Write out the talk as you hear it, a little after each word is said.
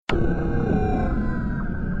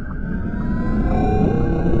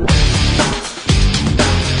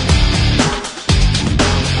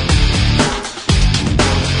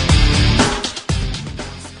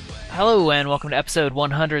and welcome to episode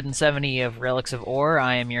 170 of Relics of Orr.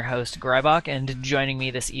 I am your host, Grybach, and joining me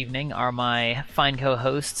this evening are my fine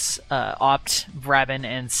co-hosts, Opt, Vrabin,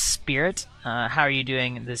 and Spirit. How are you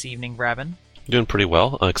doing this evening, Vrabin? Doing pretty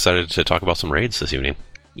well. I'm excited to talk about some raids this evening.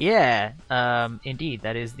 Yeah, indeed,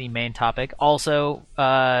 that is the main topic. Also,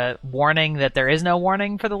 warning that there is no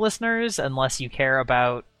warning for the listeners unless you care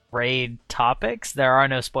about raid topics. There are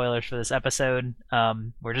no spoilers for this episode.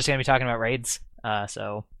 We're just going to be talking about raids.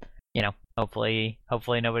 So, you know, hopefully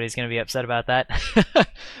nobody's going to be upset about that.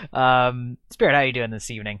 Spirit, how are you doing this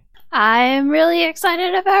evening? I'm really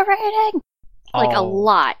excited about raiding. Like a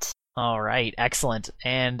lot. All right, excellent.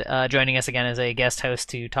 And joining us again as a guest host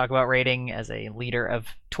to talk about raiding as a leader of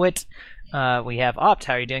Twit, we have Opt.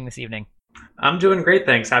 How are you doing this evening? I'm doing great,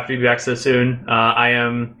 thanks. Happy to be back so soon. I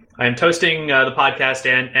am toasting the podcast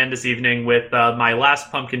and this evening with my last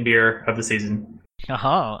pumpkin beer of the season.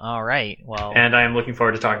 All right. Well, and I am looking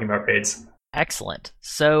forward to talking about raids. Excellent.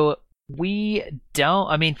 So pretty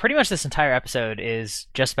much this entire episode is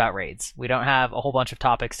just about raids. We don't have a whole bunch of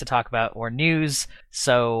topics to talk about or news,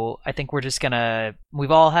 so I think we're just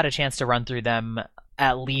we've all had a chance to run through them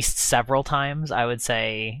at least several times. I would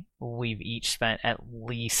say we've each spent at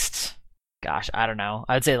least, I don't know.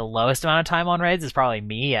 I would say the lowest amount of time on raids is probably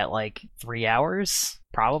me at like 3 hours,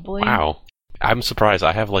 probably. Wow. I'm surprised.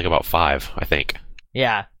 I have like about 5, I think.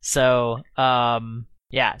 Yeah. So,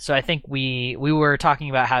 so I think we were talking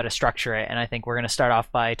about how to structure it, and I think we're going to start off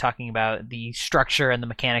by talking about the structure and the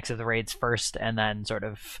mechanics of the raids first, and then sort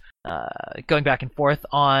of going back and forth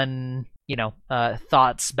on,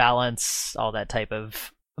 thoughts, balance, all that type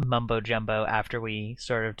of mumbo jumbo after we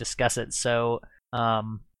sort of discuss it. So,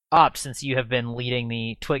 Opt, since you have been leading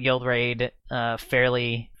the Twit Guild raid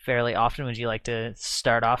fairly often, would you like to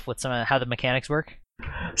start off with some of how the mechanics work?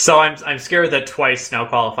 So I'm scared that twice now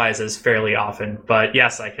qualifies as fairly often, but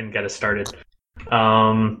yes, I can get us started.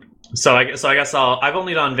 So I guess I've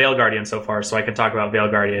only done Vale Guardian so far, so I can talk about Vale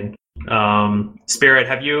Guardian. Spirit,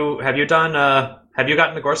 have you gotten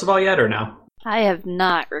the Gorsabal yet or no? I have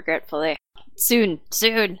not, regretfully. Soon.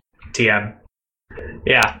 TM.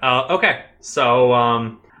 Yeah. Okay.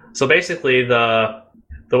 So basically the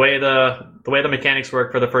way the mechanics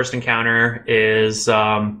work for the first encounter is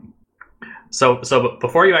so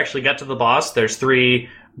before you actually get to the boss, there's 3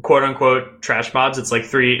 quote unquote trash mobs. It's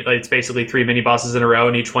basically 3 mini bosses in a row,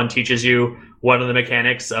 and each one teaches you one of the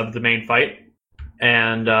mechanics of the main fight.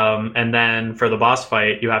 And then for the boss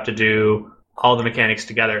fight, you have to do all the mechanics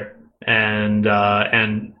together and not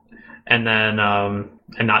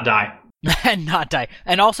die. And not die.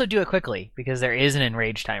 And also do it quickly, because there is an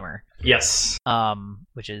enrage timer. Yes.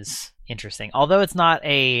 Which is interesting. Although it's not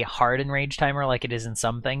a hard enrage timer like it is in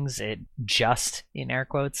some things, it just, in air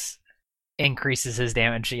quotes, increases his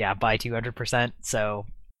damage, by 200%. So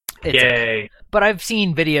yay. But I've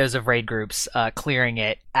seen videos of raid groups clearing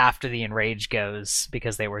it after the enrage goes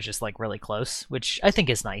because they were just like really close, which I think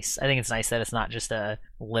is nice. I think it's nice that it's not just a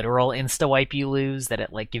literal insta wipe you lose, that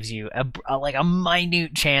it like gives you a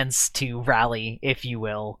minute chance to rally, if you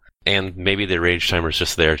will. And maybe the rage timer is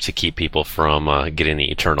just there to keep people from getting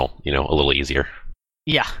the eternal, a little easier.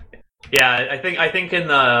 Yeah. Yeah, I think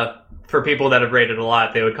for people that have raided a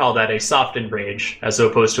lot, they would call that a soft enrage, as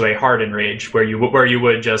opposed to a hard enrage, where you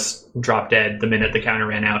would just drop dead the minute the counter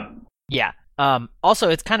ran out. Yeah. Also,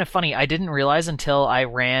 it's kind of funny. I didn't realize until I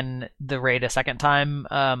ran the raid a second time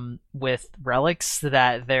with relics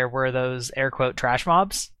that there were those air quote trash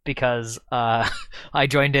mobs, because I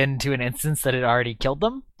joined into an instance that had already killed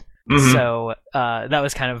them. Mm-hmm. So that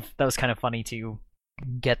was kind of funny to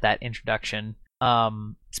get that introduction.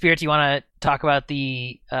 Spirit, do you want to talk about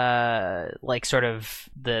the sort of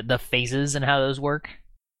the phases and how those work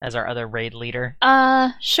as our other raid leader?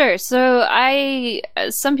 Sure. So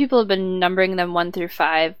some people have been numbering them 1 through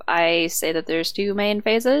 5. I say that there's 2 main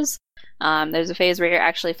phases. There's a phase where you're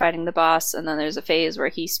actually fighting the boss, and then there's a phase where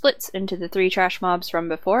he splits into the 3 trash mobs from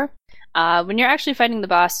before. When you're actually fighting the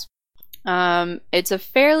boss, it's a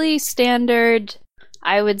fairly standard,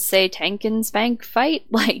 I would say, tank and spank fight.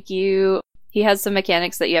 He has some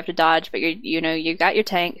mechanics that you have to dodge, but you got your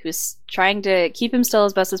tank who's trying to keep him still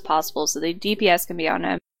as best as possible so the DPS can be on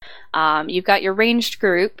him. You've got your ranged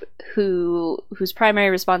group whose primary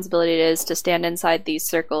responsibility it is to stand inside these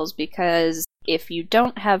circles, because if you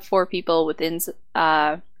don't have 4 people within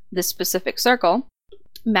this specific circle,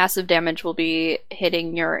 massive damage will be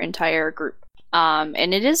hitting your entire group.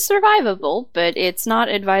 And it is survivable, but it's not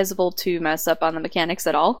advisable to mess up on the mechanics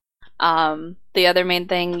at all. The other main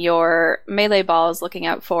thing your melee ball is looking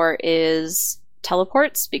out for is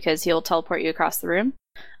teleports, because he'll teleport you across the room.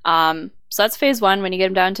 So that's phase 1. When you get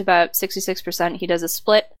him down to about 66%, he does a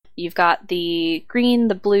split. You've got the green,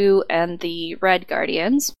 the blue, and the red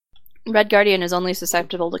Guardians. Red Guardian is only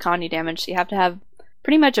susceptible to Condi damage, so you have to have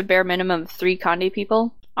pretty much a bare minimum of 3 Condi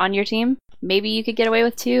people on your team. Maybe you could get away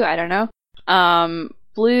with 2, I don't know.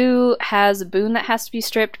 Blue has a boon that has to be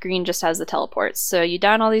stripped, green just has the teleports. So you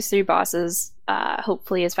down all these 3 bosses,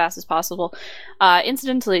 hopefully as fast as possible.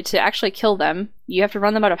 Incidentally, to actually kill them, you have to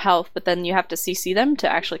run them out of health, but then you have to CC them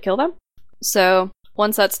to actually kill them. So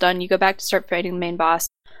once that's done, you go back to start fighting the main boss.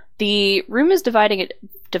 The room is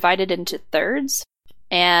divided into thirds.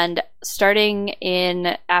 And starting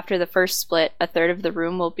in after the first split, a third of the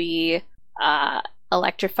room will be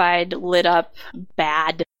electrified, lit up,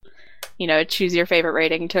 bad. Choose your favorite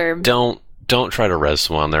rating term. Don't try to res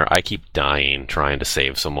someone there. I keep dying trying to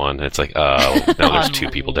save someone. It's like, oh, now there's 2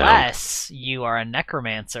 people down. Unless you are a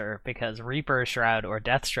necromancer, because Reaper Shroud or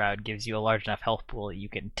Death Shroud gives you a large enough health pool that you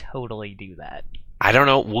can totally do that. I don't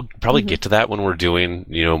know. We'll probably get to that when we're doing,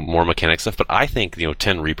 more mechanic stuff. But I think,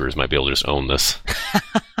 10 Reapers might be able to just own this.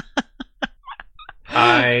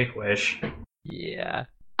 I wish. Yeah.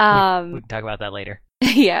 We can talk about that later.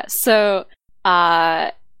 Yeah. So,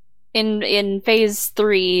 in phase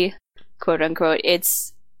 3, quote unquote,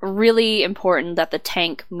 it's really important that the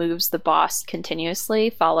tank moves the boss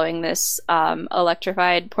continuously following this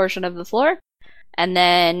electrified portion of the floor. And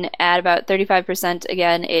then at about 35%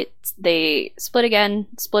 again, they split again.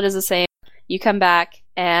 Split is the same. You come back,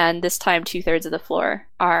 and this time 2/3 of the floor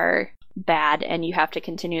are bad, and you have to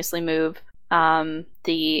continuously move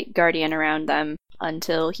the Guardian around them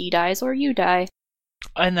until he dies or you die.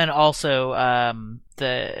 And then also,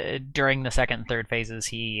 during the second and third phases,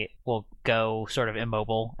 he will go sort of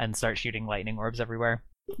immobile and start shooting lightning orbs everywhere.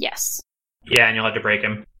 Yes. Yeah, and you'll have to break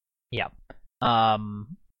him. Yeah.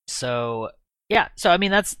 So I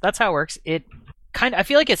mean that's how it works. I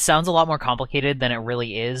feel like it sounds a lot more complicated than it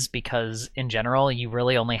really is, because in general you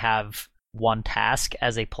really only have one task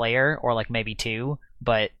as a player, or like maybe 2,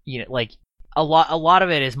 but like a lot of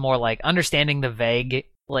it is more like understanding the vague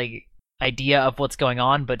like idea of what's going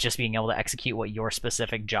on, but just being able to execute what your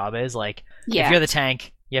specific job is. Like if you're the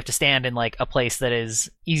tank, you have to stand in like a place that is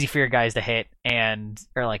easy for your guys to hit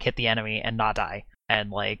or like hit the enemy and not die. And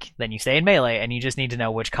like then you stay in melee, and you just need to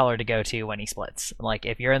know which color to go to when he splits. Like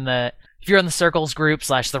if you're in the circles group /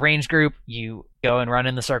 the range group, you go and run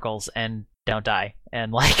in the circles and don't die.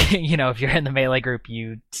 And like if you're in the melee group,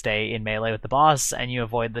 you stay in melee with the boss and you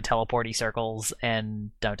avoid the teleporty circles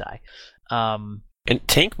and don't die. And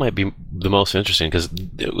tank might be the most interesting, because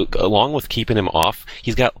along with keeping him off,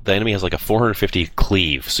 the enemy has like a 450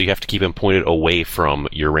 cleave, so you have to keep him pointed away from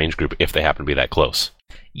your range group if they happen to be that close.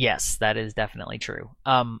 Yes, that is definitely true.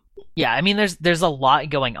 Yeah, I mean, there's a lot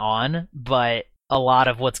going on, but a lot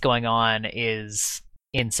of what's going on is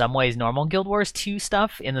in some ways normal Guild Wars 2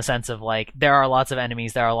 stuff, in the sense of like there are lots of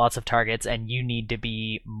enemies, there are lots of targets, and you need to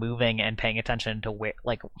be moving and paying attention to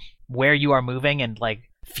where you are moving and like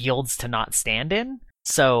fields to not stand in.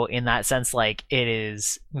 So in that sense, like it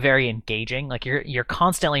is very engaging. Like you're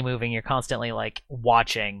constantly moving, you're constantly like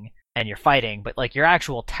watching, and you're fighting, but like your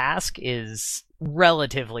actual task is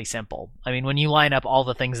relatively simple. I mean, when you line up all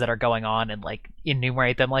the things that are going on and like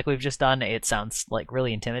enumerate them like we've just done, it sounds like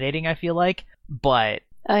really intimidating, I feel like. But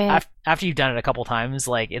after you've done it a couple times,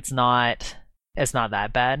 like it's not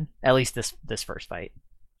that bad. At least this first fight.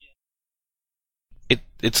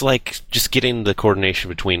 It's like just getting the coordination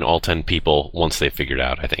between all 10 people once they've figured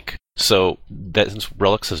out, I think. So since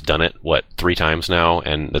Relics has done it 3 times now,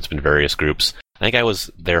 and that's been various groups. I think I was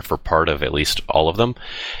there for part of at least all of them.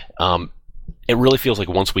 It really feels like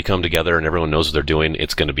once we come together and everyone knows what they're doing,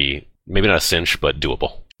 it's going to be maybe not a cinch, but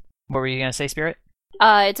doable. What were you going to say, Spirit?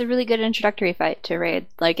 It's a really good introductory fight to Raid.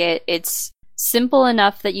 Like it's simple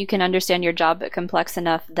enough that you can understand your job, but complex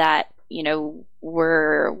enough that,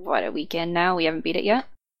 we're a week in now? We haven't beat it yet?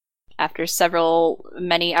 After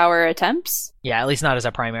many hour attempts? Yeah, at least not as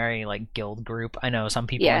a primary like guild group. I know some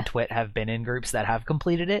people in Twit have been in groups that have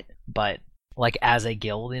completed it, but like as a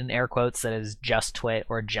guild in air quotes that is just Twit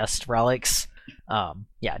or just Relics,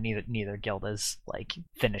 neither guild has like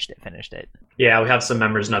finished it. Yeah, we have some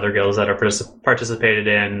members in other guilds that have participated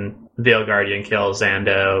in Vale Guardian kills and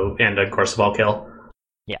a Corseball kill.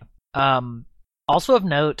 Yeah. Also of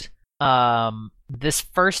note, this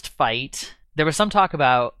first fight, there was some talk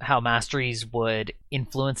about how masteries would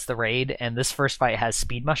influence the raid, and this first fight has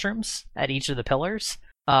speed mushrooms at each of the pillars.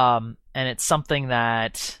 And it's something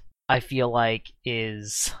that I feel like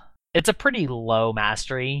it's a pretty low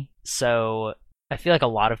mastery, so I feel like a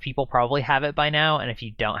lot of people probably have it by now, and if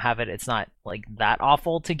you don't have it, it's not like that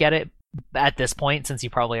awful to get it at this point, since you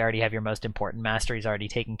probably already have your most important masteries already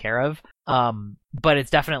taken care of. But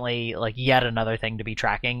it's definitely like yet another thing to be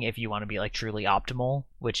tracking if you want to be like truly optimal,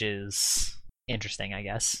 which is interesting, I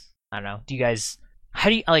guess. I don't know. Do you guys how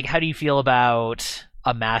do you feel about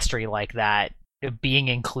a mastery like that being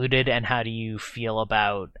included, and how do you feel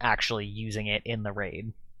about actually using it in the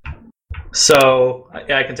raid? So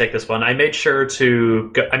yeah, I can take this one. I made sure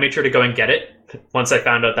to go and get it once I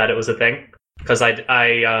found out that it was a thing, because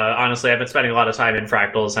I honestly I've been spending a lot of time in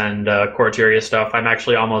fractals and Corteria stuff. I'm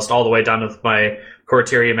actually almost all the way done with my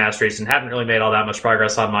Corteria masteries and haven't really made all that much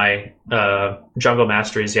progress on my jungle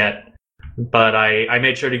masteries yet. But I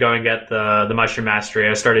made sure to go and get the mushroom mastery.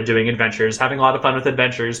 I started doing adventures, having a lot of fun with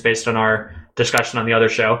adventures based on our discussion on the other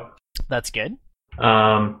show. That's good.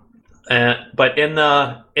 But in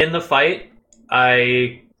the fight,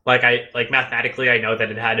 I mathematically I know that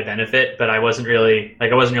it had a benefit, but I wasn't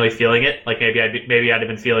really feeling it. Like maybe I'd have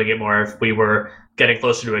been feeling it more if we were getting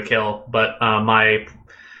closer to a kill. But my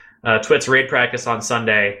Twit's raid practice on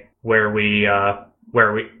Sunday, where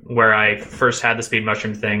I first had the speed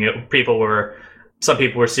mushroom thing, some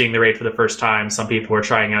people were seeing the raid for the first time. Some people were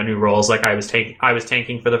trying out new roles. Like I was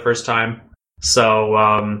tanking for the first time.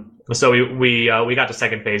 So we got to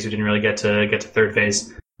second phase. We didn't really get to third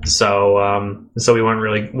phase. So we weren't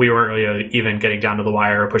really even getting down to the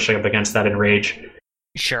wire or pushing up against that in rage.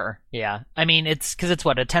 Sure. Yeah. I mean, it's because it's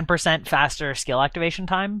what, a 10% faster skill activation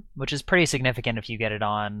time, which is pretty significant if you get it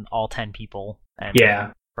on all 10 people. And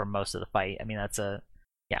yeah. For most of the fight. I mean, I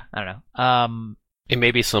don't know. It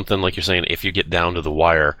may be something like you're saying, if you get down to the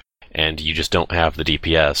wire and you just don't have the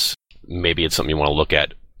DPS, maybe it's something you want to look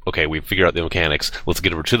at. Okay, we've figured out the mechanics. Let's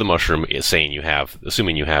get over to the mushroom, assuming you have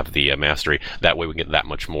the mastery. That way we get that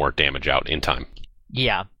much more damage out in time.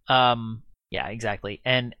 Yeah. Yeah, exactly.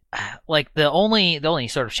 And like the only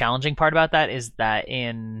sort of challenging part about that is that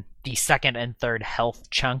in the second and third health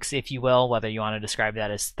chunks, if you will, whether you want to describe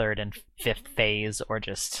that as third and fifth phase or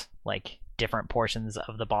just like different portions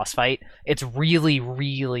of the boss fight, it's really,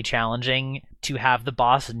 really challenging to have the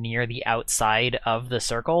boss near the outside of the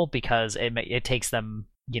circle, because it takes them,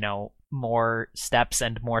 more steps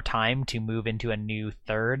and more time to move into a new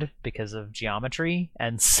third because of geometry.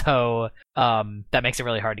 And so that makes it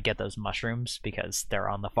really hard to get those mushrooms because they're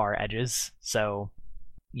on the far edges. So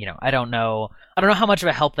I don't know how much of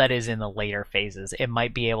a help that is in the later phases. It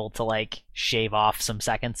might be able to like shave off some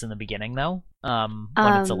seconds in the beginning though, when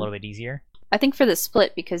it's a little bit easier. I think for the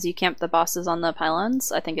split, because you camp the bosses on the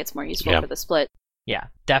pylons, I think it's more useful for the split. Yeah,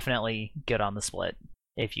 definitely good on the split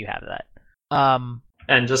if you have that.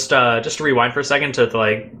 And just to rewind for a second to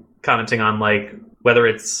like commenting on like whether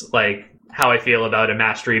it's like how I feel about a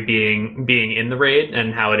mastery being in the raid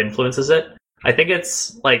and how it influences it. I think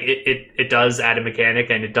it's like it does add a mechanic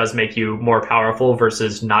and it does make you more powerful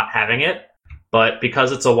versus not having it. But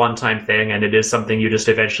because it's a one-time thing and it is something you just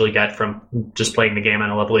eventually get from just playing the game on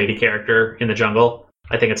a level 80 character in the jungle,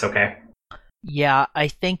 I think it's okay. Yeah, I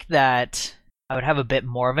think that I would have a bit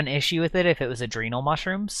more of an issue with it if it was adrenal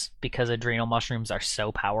mushrooms, because adrenal mushrooms are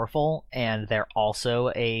so powerful and they're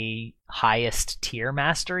also a highest tier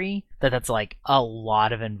mastery that's like a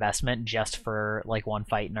lot of investment just for like one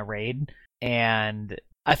fight in a raid. And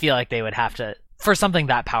I feel like they would have to, for something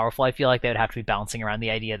that powerful, I feel like they would have to be bouncing around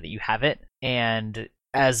the idea that you have it. And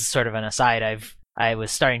as sort of an aside, I was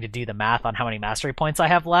starting to do the math on how many mastery points I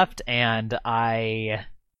have left, and I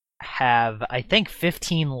have, I think,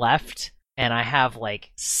 15 left. And I have like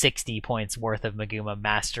 60 points worth of Maguma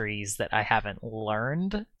masteries that I haven't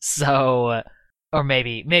learned. So, or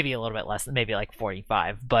maybe a little bit less, maybe like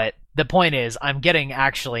 45. But the point is, I'm getting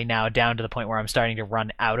actually now down to the point where I'm starting to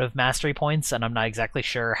run out of mastery points, and I'm not exactly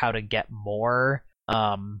sure how to get more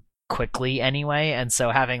quickly anyway. And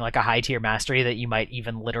so having like a high tier mastery that you might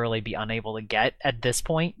even literally be unable to get at this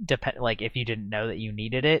point, like if you didn't know that you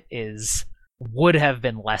needed it, would have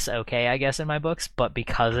been less okay, I guess, in my books, but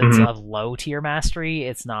because it's a low tier mastery,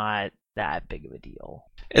 it's not that big of a deal.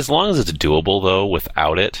 As long as it's doable, though,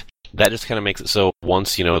 without it, that just kind of makes it so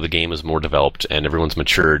once, the game is more developed and everyone's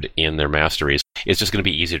matured in their masteries, it's just going to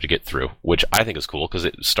be easier to get through, which I think is cool because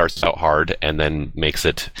it starts out hard and then makes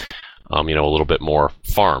it, a little bit more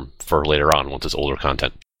farm for later on once it's older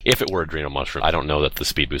content. If it were adrenal mushroom, I don't know that the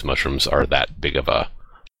speed boost mushrooms are that big of a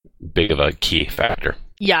key factor.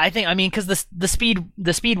 Yeah, because the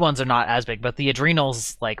speed ones are not as big, but the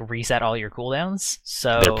adrenals like reset all your cooldowns,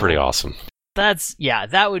 so they're pretty awesome.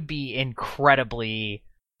 That would be incredibly.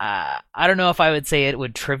 I don't know if I would say it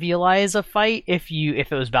would trivialize a fight if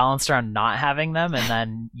it was balanced around not having them, and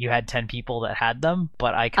then you had 10 people that had them.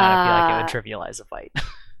 But I kind of feel like it would trivialize a fight.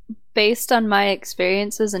 Based on my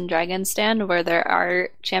experiences in Dragon Stand, where there are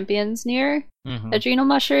champions near, adrenal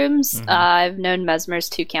mushrooms. Mhm. I've known mesmers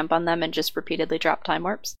to camp on them and just repeatedly drop time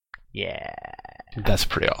warps. Yeah. That's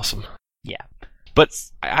pretty awesome. Yeah. But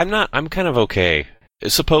I'm kind of okay.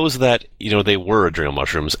 Suppose that, they were adrenal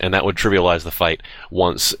mushrooms, and that would trivialize the fight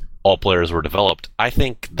once all players were developed. I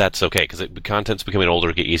think that's okay, because the content's becoming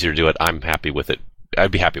older, get easier to do it. I'm happy with it.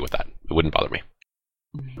 I'd be happy with that. It wouldn't bother me.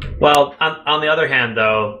 Well, on the other hand,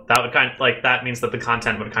 though, that would that means that the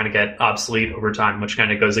content would kind of get obsolete over time, which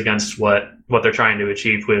kind of goes against what they're trying to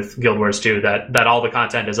achieve with Guild Wars 2, that all the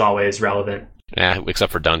content is always relevant. Yeah,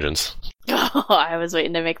 except for dungeons. Oh, I was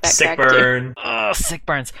waiting to make that Sick crack too. burn. Oh, sick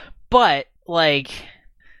burns. But,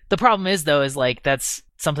 the problem is, though, is, that's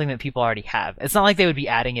something that people already have. It's not like they would be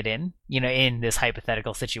adding it in, in this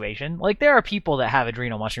hypothetical situation. There are people that have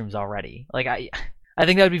adrenal mushrooms already. I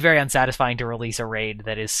think that would be very unsatisfying to release a raid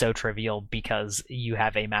that is so trivial because you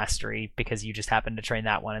have a mastery, because you just happen to train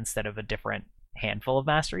that one instead of a different handful of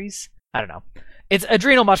masteries. I don't know. It's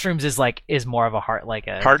adrenal mushrooms is more of a heart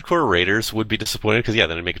hardcore raiders would be disappointed because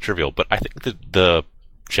then it'd make it trivial. But I think the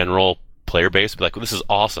general player base would be like, well, "This is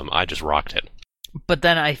awesome! I just rocked it." But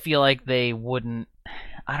then I feel like they wouldn't.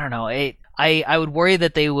 I don't know. I would worry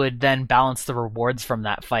that they would then balance the rewards from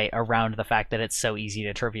that fight around the fact that it's so easy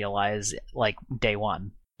to trivialize day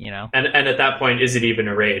one. And at that point, is it even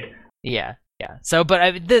a raid? Yeah. So,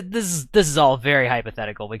 but this is all very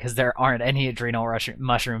hypothetical because there aren't any adrenal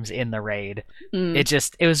mushrooms in the raid.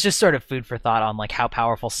 It was just sort of food for thought on how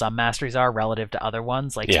powerful some masteries are relative to other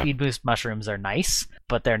ones. Speed boost mushrooms are nice,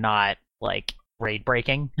 but they're not raid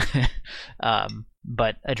breaking.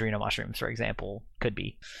 But adrenal mushrooms, for example, would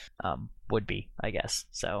be, I guess.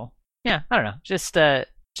 So yeah, I don't know. Just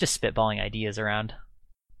spitballing ideas around.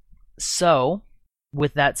 So,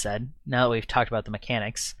 with that said, now that we've talked about the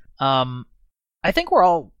mechanics, I think we're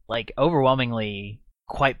all overwhelmingly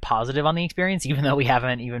quite positive on the experience, even though we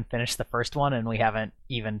haven't even finished the first one and we haven't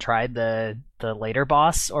even tried the later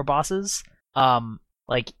boss or bosses.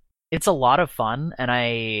 It's a lot of fun, and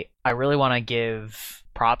I really want to give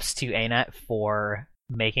props to ANET for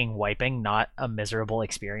making wiping not a miserable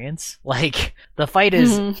experience. The fight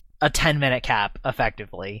is a 10-minute cap,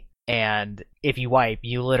 effectively, and if you wipe,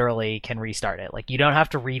 you literally can restart it. You don't have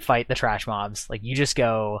to refight the trash mobs. You just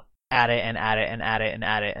go at it and at it and at it and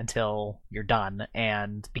at it until you're done.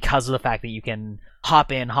 And because of the fact that you can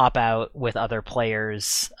hop in, hop out with other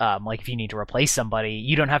players, if you need to replace somebody,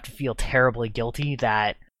 you don't have to feel terribly guilty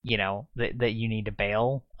that that you need to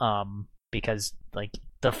bail, because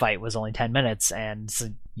the fight was only 10 minutes and so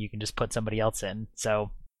you can just put somebody else in.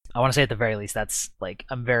 So I want to say at the very least that's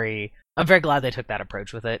I'm very glad they took that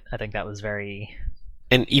approach with it. I think that was very.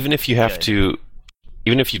 And even if you have to,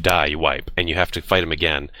 even if you die, you wipe, and you have to fight him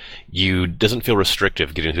again, doesn't feel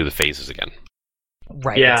restrictive getting through the phases again.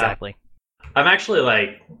 Right. Yeah. Exactly. I'm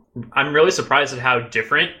actually I'm really surprised at how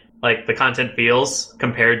different the content feels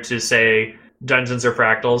compared to, say, Dungeons or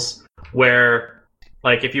Fractals, where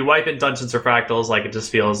if you wipe in Dungeons or Fractals,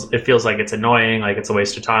 it feels like it's annoying, it's a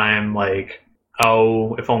waste of time,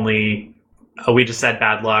 if only we just said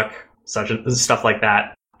bad luck, stuff like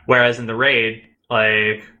that. Whereas in the raid,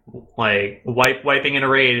 wiping in a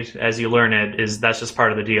raid as you learn that's just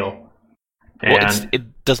part of the deal. And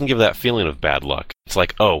it doesn't give that feeling of bad luck. It's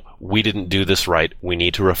we didn't do this right. We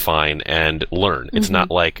need to refine and learn. It's not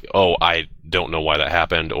I don't know why that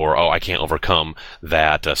happened, or I can't overcome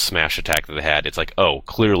that smash attack that they had. It's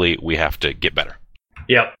clearly we have to get better.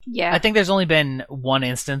 Yep. Yeah. I think there's only been one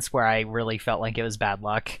instance where I really felt like it was bad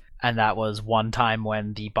luck, and that was one time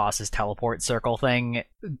when the boss's teleport circle thing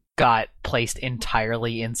got placed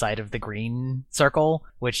entirely inside of the green circle,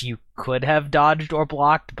 which you could have dodged or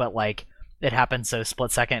blocked, but it happened so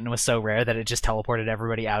split second and was so rare that it just teleported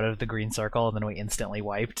everybody out of the green circle, and then we instantly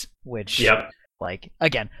wiped, which,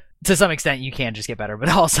 again, to some extent you can just get better, but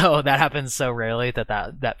also that happens so rarely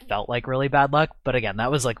that felt like really bad luck. But again, that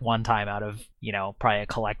was one time out of, probably a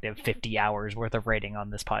collective 50 hours worth of rating on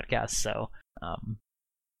this podcast, so...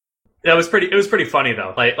 It was pretty funny,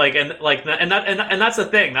 though. And that's the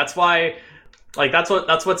thing. That's why...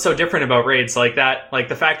 that's what's so different about raids.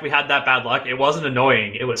 The fact we had that bad luck, it wasn't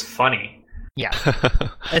annoying, it was funny. Yeah,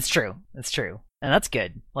 it's true. And that's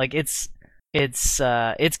good. It's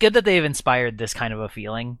good that they've inspired this kind of a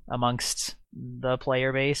feeling amongst the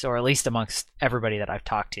player base, or at least amongst everybody that I've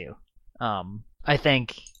talked to. I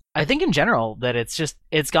think in general that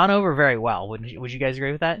it's gone over very well. Would you guys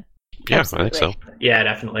agree with that? Yeah, Absolutely. I think so. Yeah,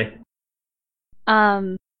 definitely.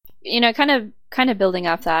 Kind of building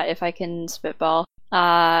off that, if I can spitball,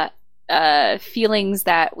 feelings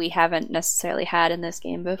that we haven't necessarily had in this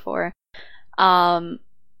game before.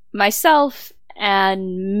 Myself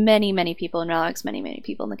and many people in Relics, many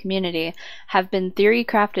people in the community have been theory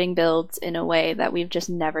crafting builds in a way that we've just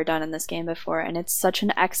never done in this game before, and it's such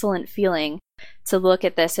an excellent feeling to look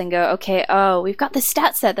at this and go, okay, oh, we've got this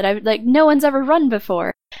stat set that no one's ever run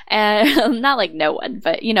before, and not like no one,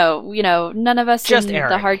 but none of us just in Eric.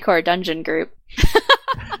 The hardcore dungeon group.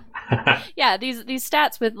 Yeah, these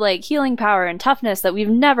stats with like healing power and toughness that we've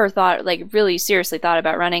never thought, like really seriously thought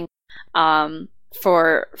about running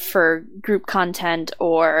for group content,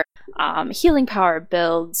 or healing power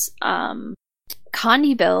builds,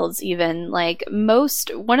 Condi builds even. Like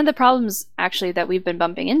one of the problems actually that we've been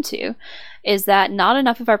bumping into is that not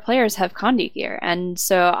enough of our players have Condi gear, and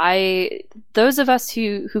so those of us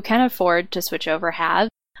who can afford to switch over have.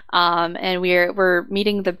 And we're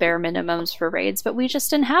meeting the bare minimums for raids, but we just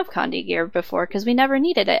didn't have Condi gear before because we never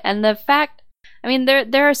needed it. And the fact, I mean,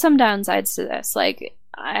 there are some downsides to this. Like,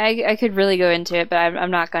 I could really go into it, but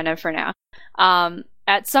I'm not gonna for now.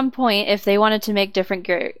 At some point, if they wanted to make different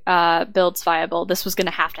gear, builds viable, this was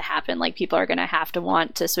gonna have to happen. Like, people are gonna have to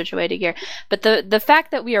want to switch away to gear. But the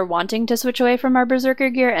fact that we are wanting to switch away from our Berserker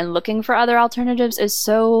gear and looking for other alternatives is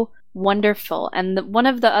so wonderful. And one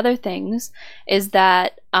of the other things is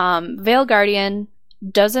that Vale Guardian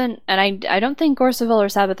doesn't, and I don't think Gorseville or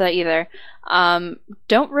Sabbatha either,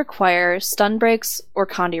 don't require stun breaks or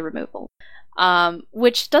Condi removal,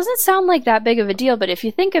 which doesn't sound like that big of a deal, but if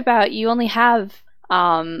you think about, you only have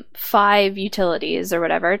 5 utilities or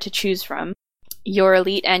whatever to choose from. Your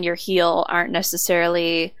elite and your heal are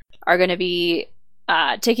going to be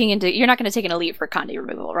you're not going to take an elite for Condi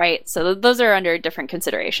removal, right? So those are under different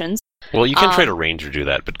considerations. Well, you can trade a ranger do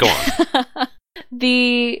that, but go on.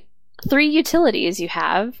 The 3 utilities you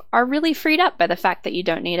have are really freed up by the fact that you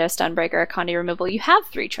don't need a stun break or a Condi removal. You have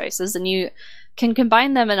 3 choices, and you can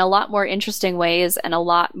combine them in a lot more interesting ways, and a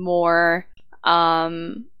lot more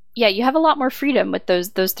you have a lot more freedom with those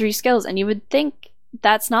 3 skills, and you would think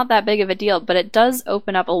that's not that big of a deal, but it does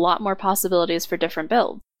open up a lot more possibilities for different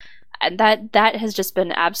builds. And that has just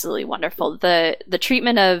been absolutely wonderful. The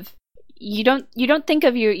treatment of, you don't think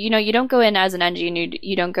of you don't go in as an NG and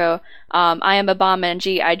you don't go, I am a bomb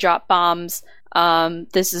NG, I drop bombs,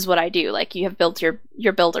 this is what I do. Like, you have built your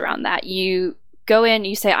build around that. You go in,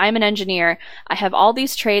 you say, I'm an engineer, I have all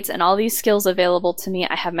these traits and all these skills available to me,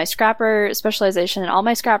 I have my scrapper specialization and all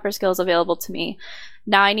my scrapper skills available to me.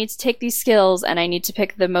 Now I need to take these skills and I need to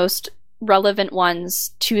pick the most relevant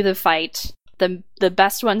ones to the fight, the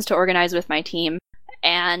best ones to organize with my team,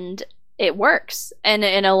 and it works. And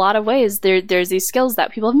in a lot of ways, there's these skills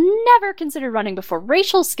that people have never considered running before.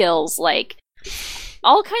 Racial skills, like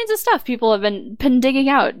all kinds of stuff people have been digging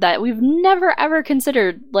out that we've never ever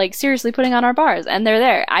considered, like, seriously putting on our bars, and they're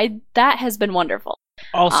there. That has been wonderful.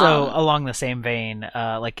 Also, along the same vein,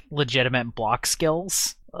 like legitimate block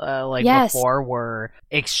skills, Yes. before, were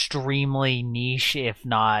extremely niche, if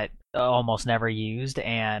not almost never used,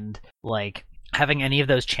 and like having any of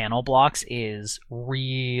those channel blocks is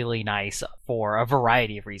really nice for a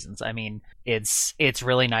variety of reasons. I mean, it's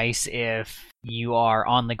really nice if you are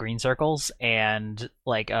on the green circles and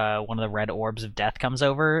like one of the red orbs of death comes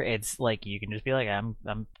over. It's like you can just be like, I'm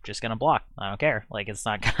just gonna block. I don't care. Like, it's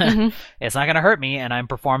not gonna it's not gonna hurt me, and I'm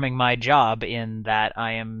performing my job in that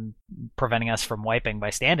I am preventing us from wiping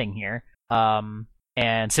by standing here.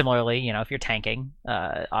 And similarly, if you're tanking,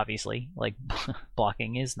 obviously, like,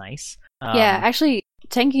 blocking is nice. Yeah, actually,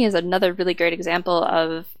 tanking is another really great example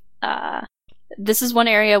of, this is one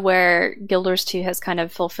area where Guild Wars 2 has kind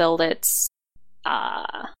of fulfilled its,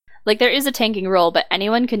 like, there is a tanking role, but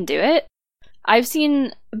anyone can do it. I've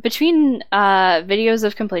seen, between videos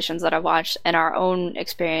of completions that I've watched and our own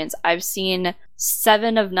experience, I've seen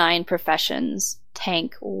 7 of 9 professions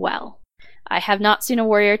tank well. I have not seen a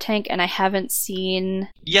warrior tank, and I haven't seen...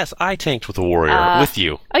 Yes, I tanked with a warrior, with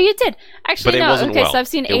you. Oh, you did? Actually, but no. It wasn't okay, well. So I've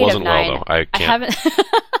seen 8 it wasn't of 9. Well, though. I haven't...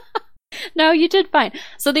 No, you did fine.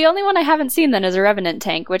 So the only one I haven't seen, then, is a Revenant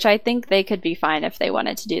tank, which I think they could be fine if they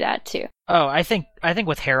wanted to do that, too. Oh, I think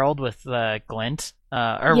with Herald, with the Glint,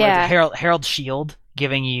 with Herald Shield,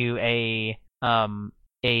 giving you a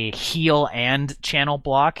heal and channel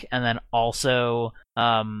block, and then also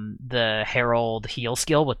the Herald heal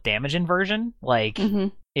skill with damage inversion, like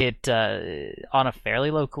it on a fairly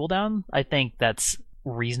low cooldown. I think that's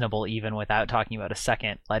reasonable even without talking about a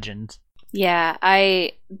second legend. Yeah,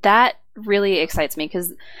 that really excites me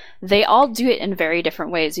because they all do it in very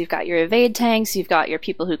different ways. You've got your evade tanks, you've got your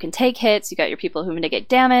people who can take hits, you've got your people who mitigate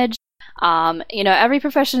damage. Every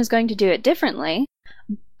profession is going to do it differently,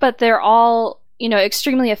 but they're all,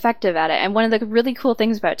 extremely effective at it. And one of the really cool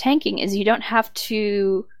things about tanking is you don't have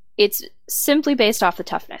to it's simply based off the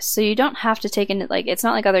toughness. So you don't have to take into, like, it's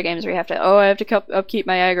not like other games where you have to, I have to upkeep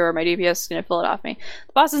my aggro or my DPS is going to pull it off me.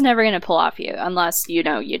 The boss is never going to pull off you unless, you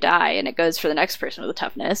die and it goes for the next person with the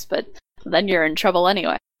toughness, but then you're in trouble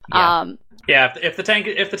anyway. Yeah. If the tank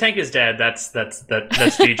is dead, that's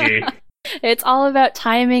GG. It's all about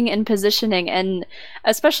timing and positioning, and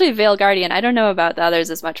especially Vale Guardian. I don't know about the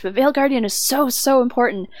others as much, but Vale Guardian is so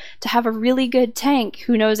important to have a really good tank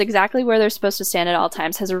who knows exactly where they're supposed to stand at all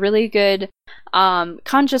times, has a really good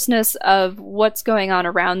consciousness of what's going on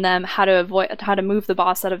around them, how to move the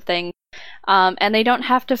boss out of things, and they don't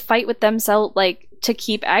have to fight with themselves like to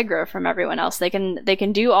keep aggro from everyone else. They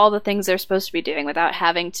can do all the things they're supposed to be doing without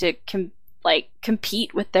having to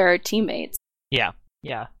compete with their teammates. Yeah.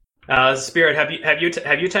 Spirit, have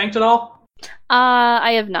you tanked at all?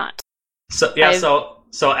 I have not. So yeah,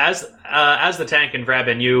 so as the tank in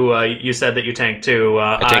Vrabin, you said that you tanked too.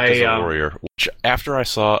 I tanked as a warrior. Which, after I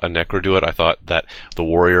saw a Necro do it, I thought that the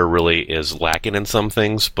warrior really is lacking in some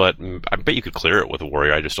things, but I bet you could clear it with a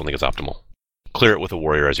warrior. I just don't think it's optimal. Clear it with a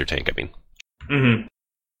warrior as your tank, I mean. Mm-hmm.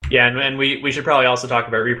 Yeah, and we should probably also talk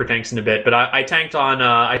about Reaper tanks in a bit, but I tanked on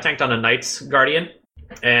a Knight's Guardian,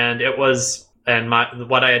 and it was. And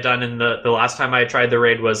what I had done in the last time I tried the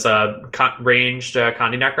raid was ranged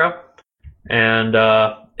Condi Necro, and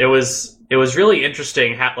it was really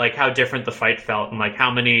interesting how different the fight felt, and like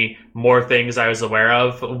how many more things I was aware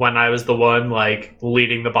of when I was the one like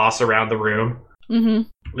leading the boss around the room. Mm-hmm.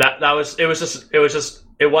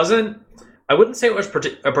 It wasn't. I wouldn't say it was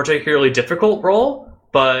a particularly difficult role,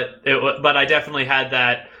 but I definitely had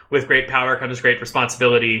that with great power comes great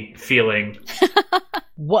responsibility feeling.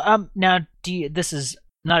 What now? This is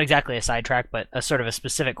not exactly a sidetrack, but a sort of a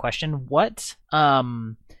specific question. What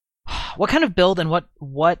kind of build and what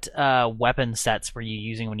weapon sets were you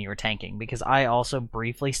using when you were tanking? Because I also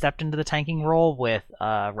briefly stepped into the tanking role with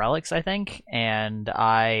Relics, I think, and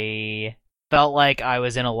I felt like I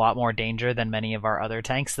was in a lot more danger than many of our other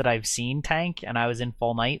tanks that I've seen tank, and I was in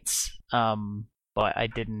full knights, but I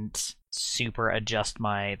didn't super adjust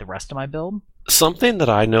the rest of my build. Something that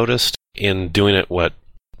I noticed in doing it,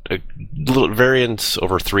 little variants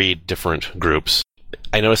over 3 different groups,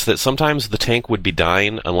 I noticed that sometimes the tank would be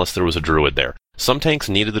dying unless there was a druid there. Some tanks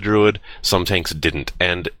needed the druid, some tanks didn't,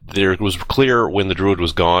 and there was clear when the druid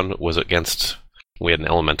was gone, we had an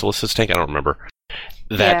elemental assist tank, I don't remember,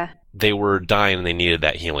 that they were dying and they needed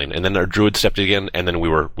that healing, and then our druid stepped in again, and then we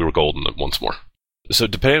were golden once more. So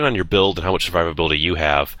depending on your build and how much survivability you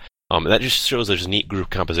have, that just shows there's a neat group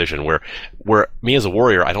composition where me as a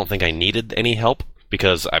warrior, I don't think I needed any help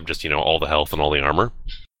because I'm just, all the health and all the armor.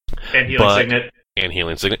 And healing signet. And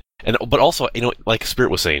healing signet. But also, like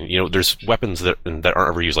Spirit was saying, there's weapons that aren't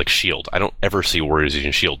ever used, like shield. I don't ever see warriors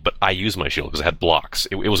using shield, but I use my shield because it had blocks.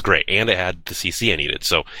 It was great, and it had the CC I needed.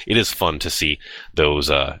 So it is fun to see those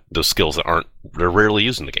skills that they're rarely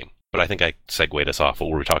used in the game. But I think I segued us off.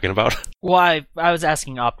 What were we talking about? Well, I was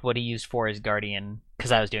asking Opt what he used for his Guardian,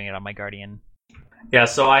 because I was doing it on my Guardian. Yeah,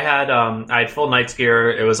 so I had full Knight's gear.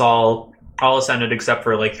 It was all ascended except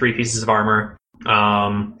for like 3 pieces of armor.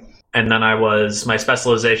 And then my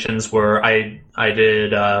specializations were I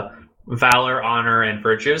did Valor, Honor, and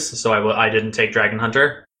Virtues. So I didn't take Dragon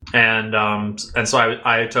Hunter, and so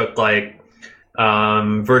I took like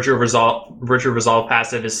Virtue Resolve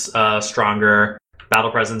passive is stronger. Battle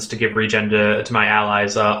Presence to give regen to my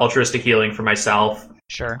allies. Altruistic Healing for myself.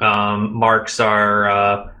 Sure. Marks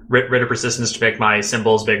are Writ of Persistence to make my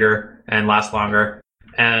symbols bigger and last longer.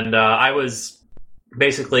 And I was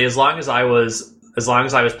basically as long as I was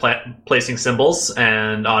placing symbols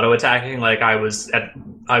and auto attacking, like I was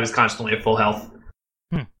constantly at full health.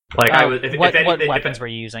 Like I was. What weapons were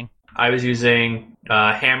you using? I was using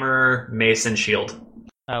hammer, mace, and shield.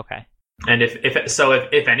 Okay. And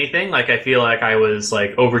if anything, like I feel like I was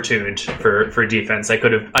like overtuned for defense. I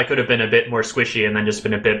could have been a bit more squishy and then just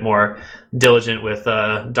been a bit more diligent with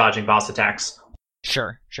dodging boss attacks.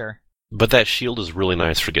 Sure. But that shield is really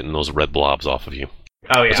nice for getting those red blobs off of you.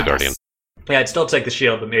 Oh yeah, as a guardian. Yeah, I'd still take the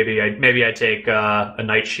shield, but maybe I'd take a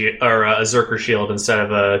knight shield or a Zerker shield instead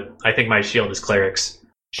of I think my shield is clerics.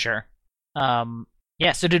 Sure.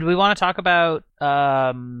 Yeah. So did we want to talk about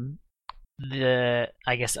I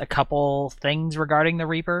guess a couple things regarding the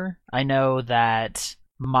Reaper? I know that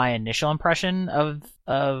my initial impression of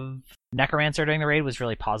Necromancer during the raid was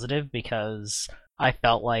really positive because I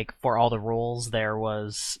felt like for all the rules there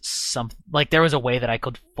was there was a way that I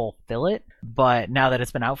could fulfill it, but now that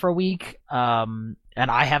it's been out for a week, and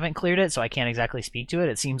I haven't cleared it, so I can't exactly speak to it.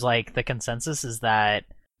 It seems like the consensus is that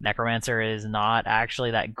Necromancer is not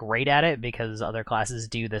actually that great at it because other classes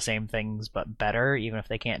do the same things but better, even if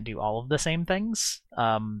they can't do all of the same things.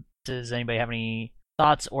 Does anybody have any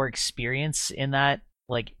thoughts or experience in that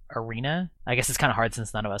like arena? I guess it's kind of hard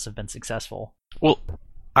since none of us have been successful. Well,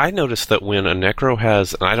 I noticed that when a Necro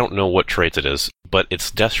has, and I don't know what traits it is, but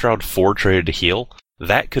it's Death Shroud 4 traded to heal,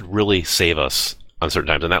 that could really save us on certain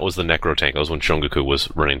times, and that was the Necro tank. That was when Shungaku was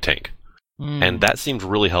running tank. And that seemed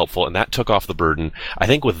really helpful, and that took off the burden. I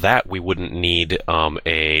think with that, we wouldn't need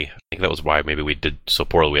I think that was why maybe we did so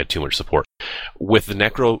poorly, we had too much support. With the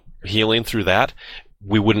Necro healing through that,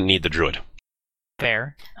 we wouldn't need the Druid.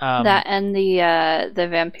 Fair. That and the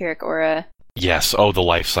Vampiric Aura. Yes, oh, the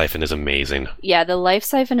Life Siphon is amazing. Yeah, the Life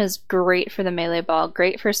Siphon is great for the melee ball,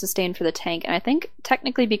 great for sustain for the tank, and I think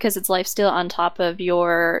technically because it's lifesteal on top of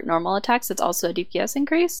your normal attacks, it's also a DPS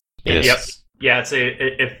increase. It is. Yep. Yeah,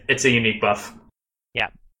 it's a unique buff. Yeah,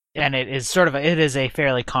 and it is a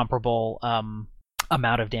fairly comparable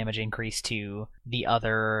amount of damage increase to the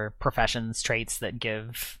other professions traits that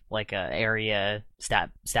give like a area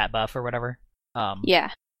stat buff or whatever.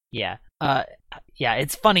 Yeah.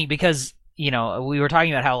 It's funny because we were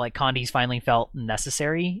talking about how like Condis finally felt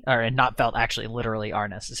necessary, or not felt, actually literally are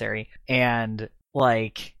necessary, and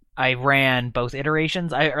like I ran both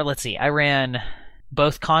iterations. I ran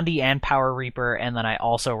both Condi and Power Reaper, and then I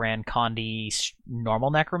also ran Condi normal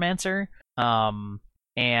Necromancer.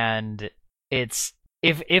 And it's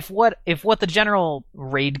if what the general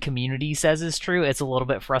raid community says is true, it's a little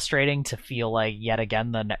bit frustrating to feel like yet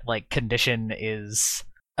again the condition is,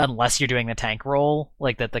 unless you're doing the tank role,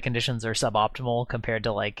 like that the conditions are suboptimal compared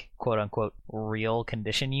to like quote unquote real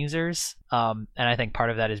condition users. And I think part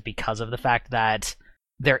of that is because of the fact that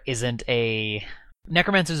there isn't a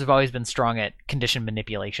Necromancers have always been strong at condition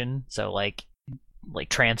manipulation, so like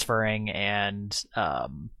transferring and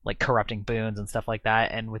like corrupting boons and stuff like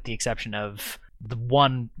that. And with the exception of the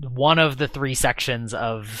one of the 3 sections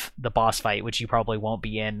of the boss fight, which you probably won't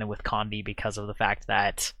be in with Condi because of the fact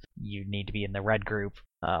that you need to be in the red group,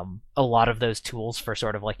 a lot of those tools for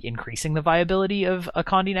sort of like increasing the viability of a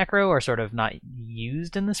Condi Necro are sort of not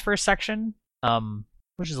used in this first section,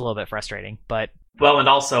 which is a little bit frustrating, but. Well, and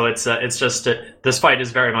also it's just this fight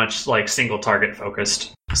is very much like single target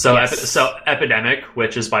focused. So Yes. Epidemic,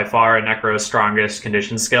 which is by far a Necro's strongest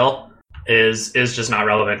condition skill, is just not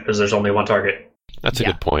relevant because there's only one target. That's a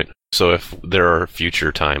good point. So if there are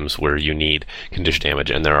future times where you need condition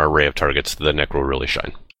damage and there are array of targets, the Necro will really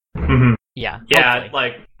shine. Mm-hmm. Yeah,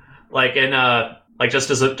 hopefully. like in just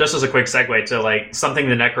as a quick segue to like something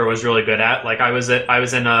the Necro was really good at. Like I was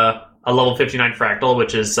in a level 59 fractal,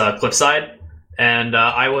 which is Cliffside. And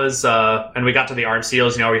and we got to the arm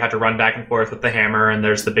seals. We had to run back and forth with the hammer, and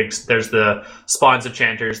there's the spawns of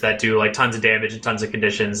chanters that do like tons of damage and tons of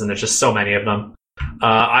conditions, and there's just so many of them.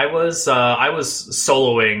 I was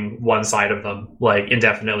soloing one side of them like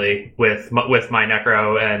indefinitely with my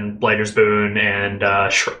Necro and Blighter's Boon and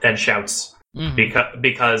Shouts,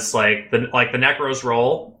 because like the Necro's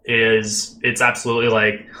role it's absolutely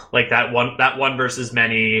like that one versus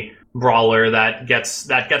many brawler that gets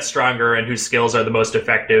stronger and whose skills are the most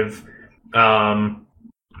effective when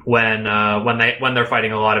they're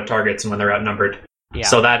fighting a lot of targets and when they're outnumbered. Yeah.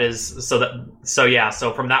 So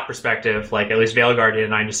from that perspective, like at least Vale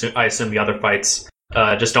Guardian, I assume the other fights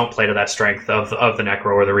just don't play to that strength of the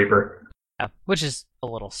Necro or the Reaper. Yeah, which is a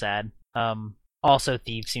little sad. Also,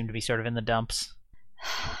 Thieves seem to be sort of in the dumps.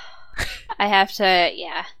 I have to,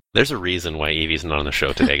 There's a reason why Evie's not on the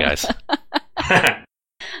show today, guys.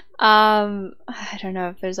 I don't know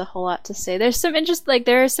if there's a whole lot to say. There are some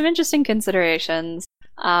interesting considerations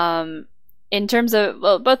in terms of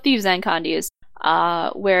both Thieves and Condis,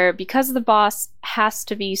 where because the boss has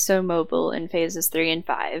to be so mobile in phases 3 and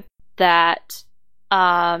 5 that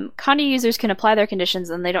Condi users can apply their conditions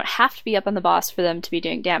and they don't have to be up on the boss for them to be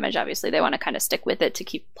doing damage. Obviously, they want to kind of stick with it to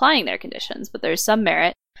keep applying their conditions, but there's some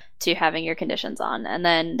merit to having your conditions on. And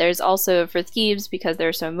then there's also for Thieves, because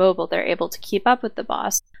they're so mobile, they're able to keep up with the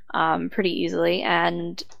boss pretty easily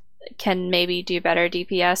and can maybe do better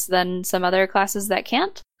DPS than some other classes that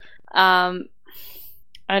can't. I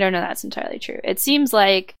don't know that's entirely true. It seems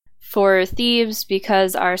like for Thieves,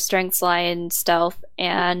 because our strengths lie in stealth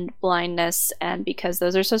and blindness, and because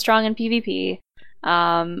those are so strong in PvP,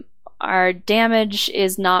 our damage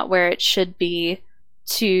is not where it should be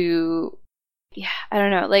to... Yeah, I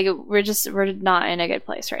don't know. Like, we're not in a good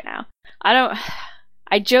place right now.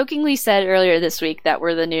 I jokingly said earlier this week that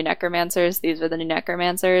we're the new Necromancers. These were the new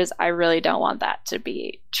Necromancers. I really don't want that to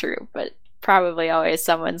be true, but probably always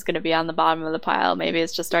someone's going to be on the bottom of the pile. Maybe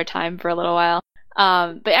it's just our time for a little while.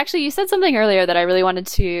 But actually, you said something earlier that I really wanted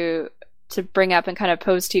to bring up and kind of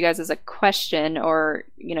pose to you guys as a question, or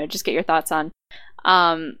just get your thoughts on.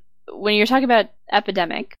 When you're talking about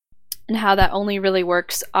Epidemic, and how that only really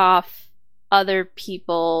works off other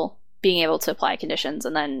people being able to apply conditions,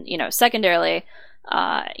 and then, secondarily,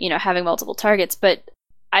 having multiple targets. But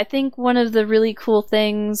I think one of the really cool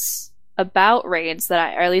things about raids or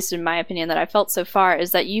at least in my opinion, that I felt so far,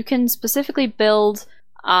 is that you can specifically build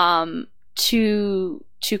to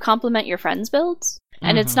complement your friends' builds.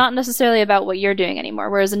 And it's not necessarily about what you're doing anymore.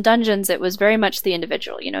 Whereas in Dungeons, it was very much the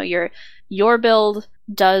individual. Your build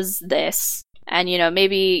does this, and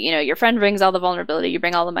maybe your friend brings all the vulnerability, you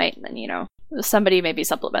bring all the might, and then somebody maybe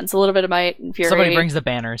supplements a little bit of might and fury. Somebody brings the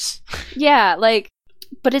banners. Yeah,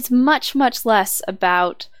 but it's much, much less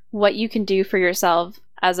about what you can do for yourself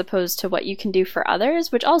as opposed to what you can do for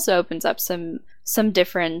others, which also opens up some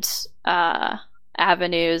different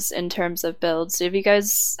avenues in terms of builds. Have you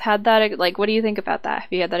guys had that? What do you think about that?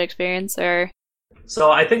 Have you had that experience? Or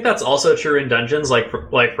So I think that's also true in dungeons.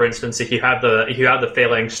 For instance, if you have the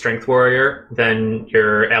Phalanx Strength Warrior, then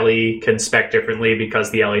your Ellie can spec differently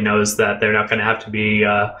because the Ellie knows that they're not going to have to be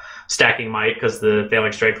stacking might because the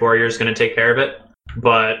Phalanx Strength Warrior is going to take care of it.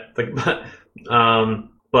 But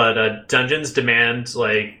dungeons demand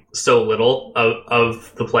so little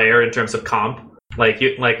of the player in terms of comp.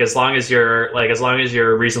 As long as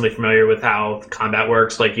you're reasonably familiar with how combat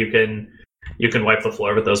works, you can wipe the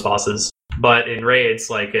floor with those bosses. But in raids,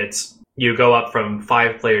 you go up from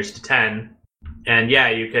 5 players to 10, and yeah,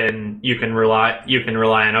 you can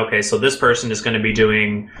rely on, okay, so this person is going to be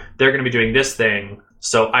doing this thing,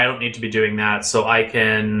 so I don't need to be doing that, so I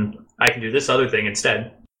can do this other thing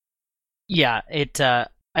instead. Yeah,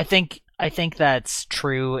 I think that's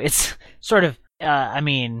true. It's sort of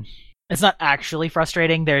it's not actually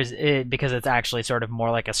frustrating. Because it's actually sort of more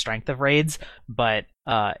like a strength of raids, but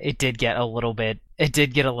it did get a little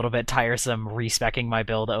bit tiresome respecking my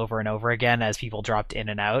build over and over again as people dropped in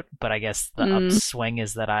and out. But I guess the upswing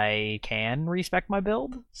is that I can respec my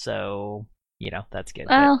build, so that's good.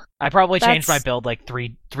 Well, I probably changed my build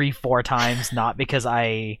 4 times, not because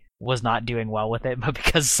I was not doing well with it, but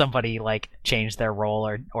because somebody changed their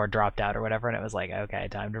role or dropped out or whatever, and it was okay,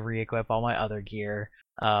 time to re-equip all my other gear.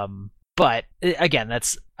 But again,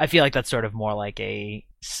 I feel like that's sort of more like a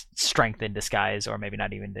strength in disguise, or maybe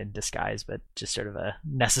not even in disguise, but just sort of a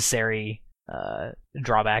necessary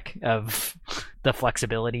drawback of the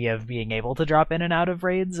flexibility of being able to drop in and out of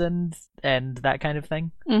raids and that kind of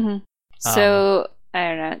thing. Mm-hmm. So I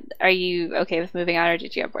don't know. Are you okay with moving on, or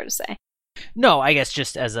did you have more to say? No, I guess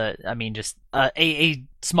just as a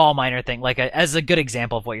small minor thing, as a good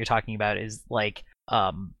example of what you're talking about is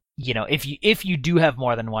if you do have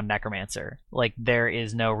more than one necromancer, there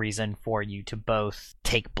is no reason for you to both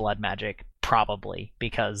take blood magic, probably,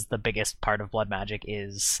 because the biggest part of blood magic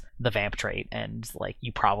is the vamp trait, and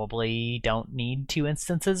you probably don't need 2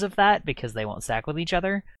 instances of that because they won't stack with each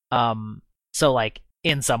other. So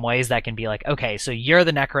in some ways that can be okay, so you're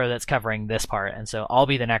the necro that's covering this part, and so I'll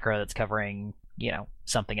be the necro that's covering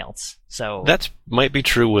something else. So that might be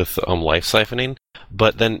true with life siphoning,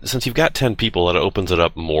 but then since you've got 10 people, it opens it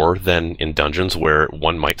up more than in dungeons where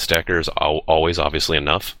 1 might stacker is always obviously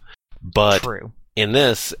enough. But true. In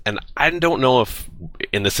this, and I don't know if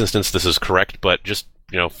in this instance this is correct, but just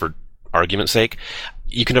for argument's sake,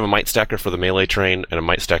 you can have a might stacker for the melee train and a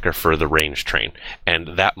might stacker for the range train,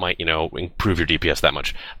 and that might improve your DPS that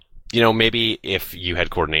much. Maybe if you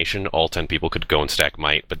had coordination, all 10 people could go and stack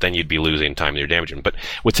might, but then you'd be losing time in your damaging. But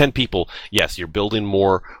with 10 people, yes, you're building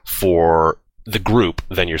more for the group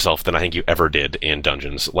than yourself than I think you ever did in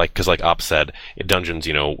dungeons. Because like Op said, in dungeons,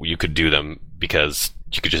 you could do them because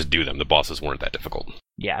you could just do them. The bosses weren't that difficult.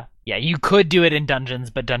 Yeah, you could do it in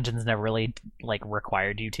dungeons, but dungeons never really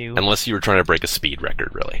required you to. Unless you were trying to break a speed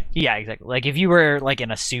record, really. Yeah, exactly. If you were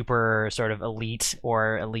in a super sort of elite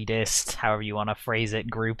or elitist, however you want to phrase it,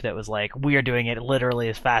 group that was we are doing it literally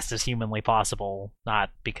as fast as humanly possible,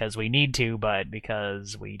 not because we need to, but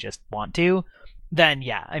because we just want to, then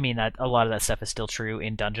yeah, that a lot of that stuff is still true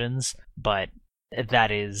in dungeons, but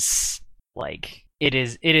that is it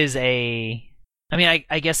is a.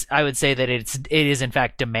 I guess I would say that it is in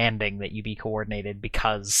fact demanding that you be coordinated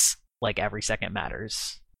because every second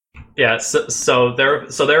matters. Yeah, so there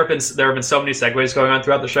have been so many segues going on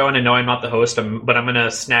throughout the show, and I know I'm not the host, but I'm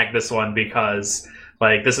gonna snag this one because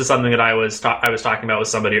this is something that I was talking about with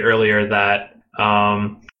somebody earlier that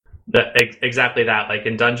exactly that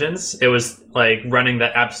in dungeons it was running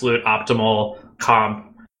the absolute optimal comp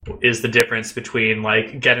is the difference between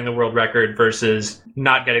getting the world record versus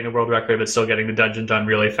not getting the world record but still getting the dungeon done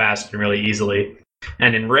really fast and really easily.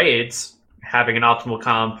 And in raids, having an optimal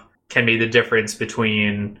comp can be the difference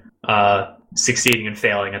between succeeding and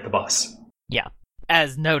failing at the boss. Yeah.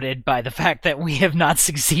 as noted by the fact that we have not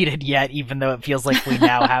succeeded yet, even though it feels like we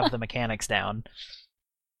now have the mechanics down.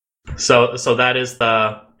 So that is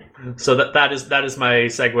my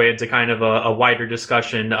segue into kind of a wider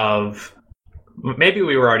discussion of, maybe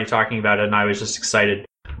we were already talking about it and I was just excited,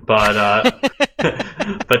 but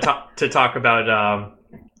to talk about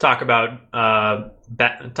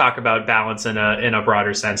balance in a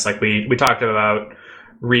broader sense. Like we talked about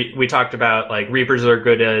like Reapers are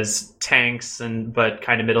good as tanks but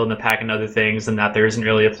kind of middle in the pack and other things, and that there isn't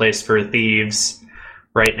really a place for thieves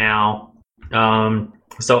right now.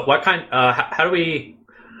 So what kind? How do we,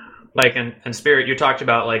 like, and Spirit? You talked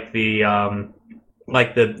about like the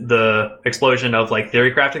explosion of like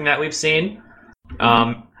theory crafting that we've seen.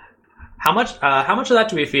 How much of that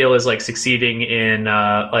do we feel is like succeeding in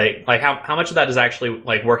like how much of that is actually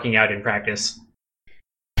like working out in practice?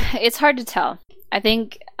 It's hard to tell. I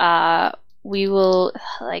think we will,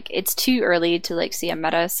 like, it's too early to like see a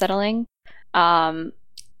meta settling.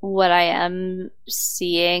 What I am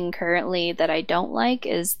seeing currently that I don't like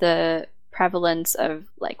is the prevalence of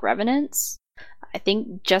like revenants. I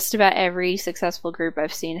think just about every successful group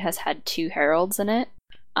I've seen has had 2 heralds in it,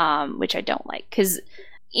 which I don't like, because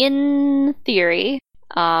in theory,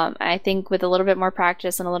 I think with a little bit more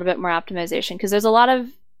practice and a little bit more optimization, because there's a lot of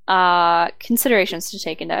considerations to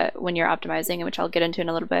take into when you're optimizing, which I'll get into in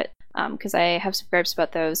a little bit, because I have some gripes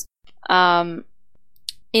about those.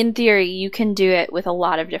 In theory, you can do it with a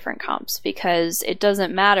lot of different comps, because it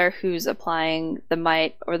doesn't matter who's applying the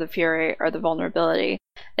might or the fury or the vulnerability.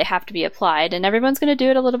 They have to be applied, and everyone's going to do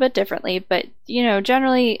it a little bit differently, but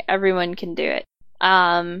generally everyone can do it.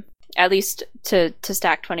 At least to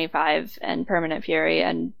stack 25 and permanent fury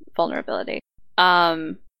and vulnerability.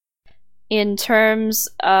 In terms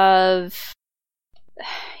of...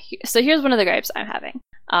 So here's one of the gripes I'm having.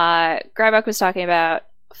 Grybok was talking about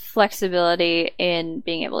flexibility in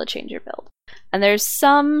being able to change your build. And there's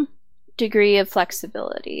some degree of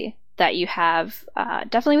flexibility that you have,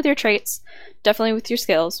 definitely with your traits, definitely with your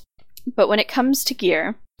skills. But when it comes to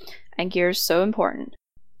gear, and gear is so important,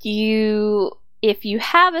 if you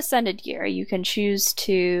have Ascended gear, you can choose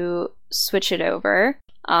to switch it over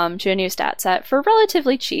to a new stat set for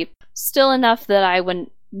relatively cheap. Still enough that I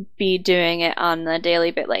wouldn't be doing it on the daily,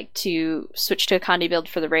 but like to switch to a Condi build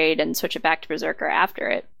for the raid and switch it back to Berserker after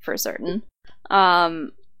it for certain.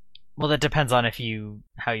 Well, that depends on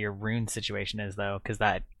how your rune situation is, though, because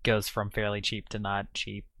that goes from fairly cheap to not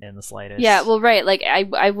cheap in the slightest. Yeah, well, right. Like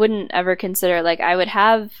I wouldn't ever consider, like, I would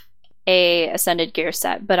have a Ascended gear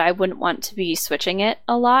set, but I wouldn't want to be switching it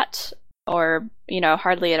a lot or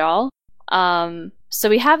hardly at all. So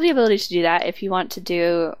we have the ability to do that if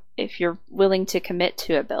you're willing to commit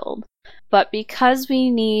to a build. But because we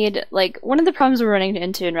need, like, one of the problems we're running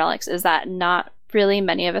into in Relics is that not really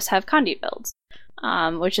many of us have Condi builds,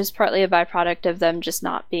 which is partly a byproduct of them just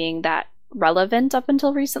not being that relevant up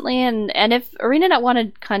until recently. And if ArenaNet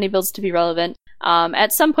wanted Condi builds to be relevant,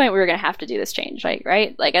 at some point we were going to have to do this change,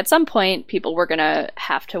 right? Like, at some point people were going to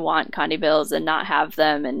have to want Condi builds and not have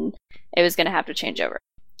them, and it was going to have to change over.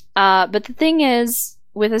 But the thing is,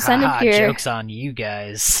 with Ascended gear... Joke's on you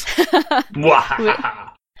guys.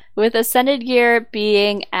 with Ascended gear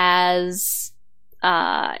being as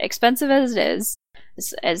expensive as it is,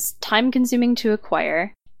 as time-consuming to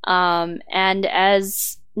acquire, and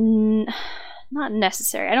as... not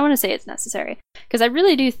necessary. I don't want to say it's necessary, because I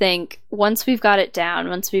really do think once we've got it down,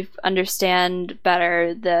 once we understand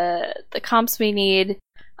better the comps we need,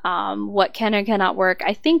 what can or cannot work,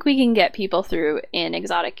 I think we can get people through in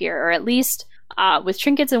exotic gear, or at least with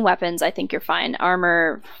trinkets and weapons. I think you're fine.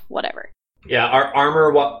 Armor, whatever. Yeah, our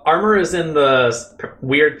armor is in the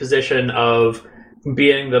weird position of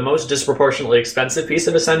being the most disproportionately expensive piece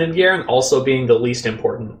of Ascended gear and also being the least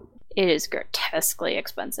important. It is grotesquely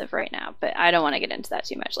expensive right now, but I don't want to get into that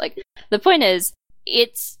too much. Like, the point is,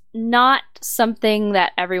 it's not something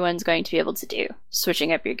that everyone's going to be able to do,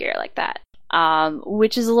 switching up your gear like that.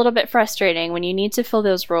 Which is a little bit frustrating when you need to fill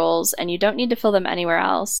those roles and you don't need to fill them anywhere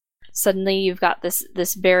else. Suddenly you've got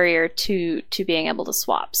this barrier to being able to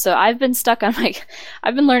swap. So I've been stuck on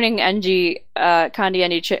I've been learning Condi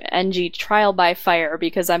NG trial by fire,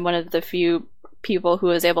 because I'm one of the few people who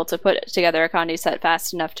was able to put together a Condi set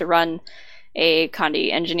fast enough to run a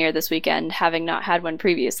Condi engineer this weekend, having not had one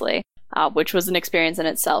previously, which was an experience in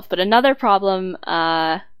itself. But another problem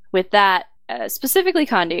with that, specifically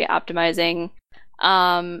Condi optimizing,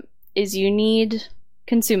 is you need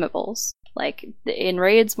consumables. Like, in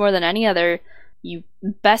raids more than any other, you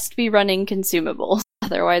best be running consumables.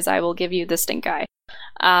 Otherwise, I will give you the stink eye.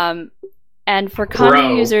 And for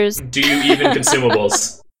Condi users... do you even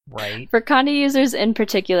consumables? Right. For Condi users in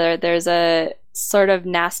particular, there's a sort of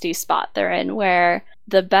nasty spot they're in where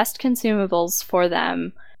the best consumables for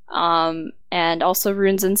them, and also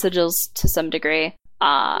runes and sigils to some degree,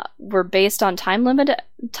 were based on time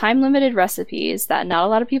limited recipes that not a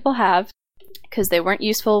lot of people have because they weren't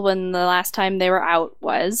useful when the last time they were out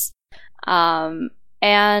was,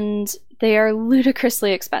 and they are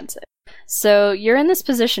ludicrously expensive. So you're in this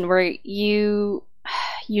position where you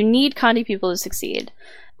need Condi people to succeed,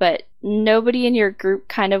 but nobody in your group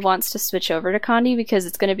kind of wants to switch over to Condi because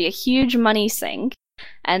it's going to be a huge money sink.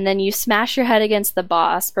 And then you smash your head against the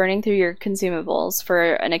boss, burning through your consumables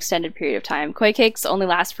for an extended period of time. Koi cakes only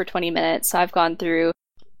last for 20 minutes, so I've gone through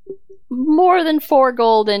more than 4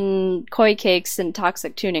 gold in koi cakes and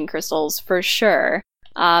toxic tuning crystals for sure,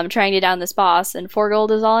 trying to down this boss, and 4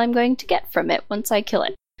 gold is all I'm going to get from it once I kill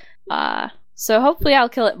it. So hopefully I'll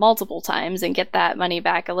kill it multiple times and get that money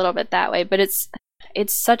back a little bit that way, but it's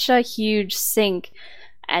such a huge sink,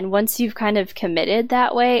 and once you've kind of committed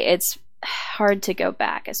that way, it's hard to go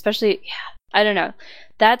back, especially, I don't know.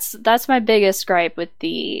 That's my biggest gripe with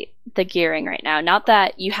the gearing right now. Not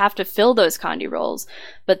that you have to fill those Condi rolls,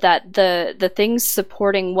 but that the things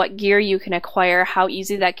supporting what gear you can acquire, how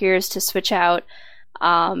easy that gear is to switch out,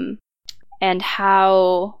 and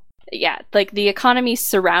how, like the economy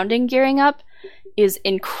surrounding gearing up is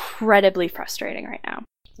incredibly frustrating right now.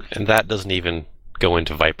 And that doesn't even go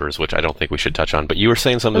into Vipers, which I don't think we should touch on. But you were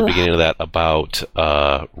saying something at the beginning of that about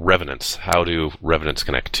Revenants. How do Revenants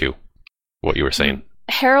connect to what you were saying?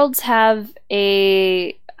 Heralds have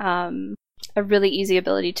a really easy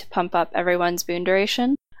ability to pump up everyone's boon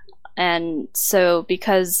duration. And so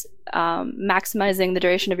because maximizing the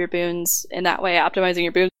duration of your boons in that way, optimizing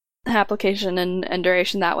your boon application and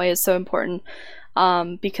duration that way is so important,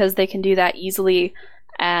 because they can do that easily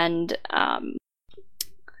and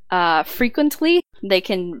frequently. They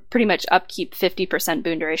can pretty much upkeep 50%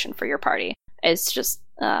 boon duration for your party. It's just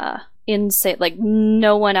insane. Like,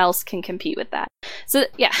 no one else can compete with that. So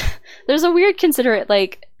yeah, there's a weird considerate,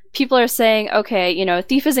 like, people are saying, okay, you know,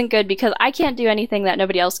 Thief isn't good because I can't do anything that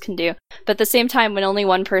nobody else can do. But at the same time, when only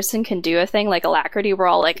one person can do a thing like Alacrity, we're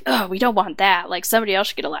all like, oh, we don't want that. Like, somebody else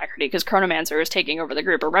should get Alacrity because Chronomancer is taking over the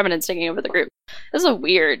group or Revenant's taking over the group. This is a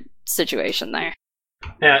weird situation there.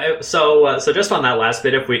 Yeah. So just on that last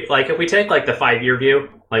bit, if we take like the 5-year view,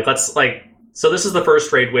 like so this is the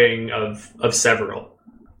first raid wing of several.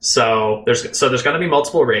 So there's going to be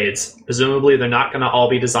multiple raids. Presumably, they're not going to all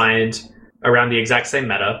be designed around the exact same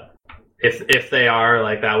meta. If they are,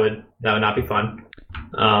 like, that would not be fun.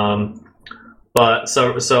 But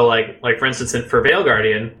so like for instance, for Vale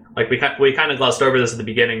Guardian, like we kind of glossed over this at the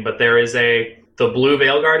beginning, but there is the blue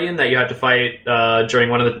Vale Guardian that you have to fight during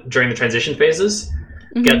the transition phases.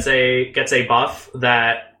 Mm-hmm. gets a buff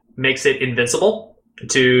that makes it invincible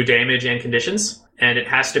to damage and conditions, and it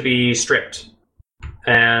has to be stripped.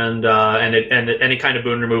 And any kind of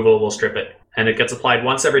boon removal will strip it, and it gets applied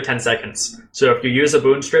once every 10 seconds. So if you use a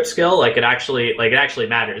boon strip skill, it actually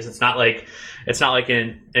matters. It's not like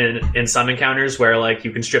in some encounters where like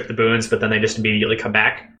you can strip the boons, but then they just immediately come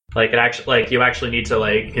back. Like, you actually need to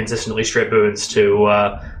like consistently strip boons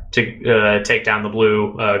to take down the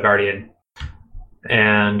blue Guardian.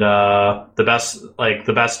 And the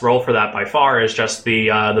best role for that by far is just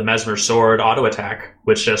the Mesmer Sword auto attack,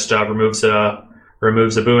 which just removes a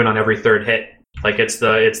boon on every third hit. Like, it's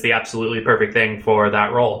the absolutely perfect thing for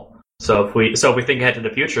that role. So if we think ahead to the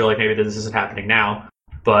future, like maybe this isn't happening now,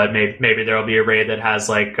 but maybe there'll be a raid that has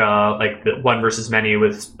like the one versus many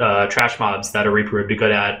with trash mobs that a Reaper would be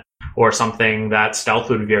good at, or something that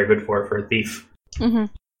stealth would be very good for a thief. Mm-hmm.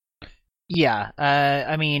 Yeah,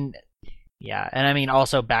 I mean, yeah, and I mean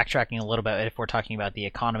also backtracking a little bit, if we're talking about the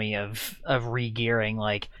economy of re-gearing,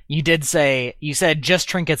 like you said just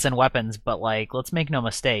trinkets and weapons, but like let's make no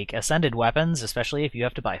mistake, ascended weapons, especially if you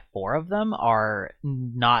have to buy 4 of them, are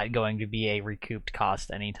not going to be a recouped cost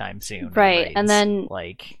anytime soon. Right, and then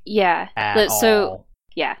like so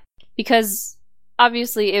yeah, because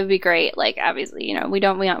obviously it would be great. Like obviously, you know, we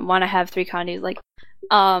want to have 3 Condis. Like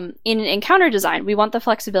in encounter design, we want the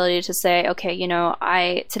flexibility to say, okay, you know,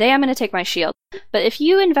 today I'm going to take my shield, but if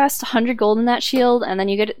you invest 100 gold in that shield and then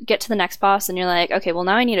you get to the next boss and you're like, okay, well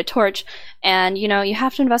now I need a torch, and you know you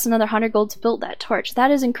have to invest another 100 gold to build that torch,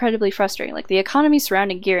 that is incredibly frustrating. Like the economy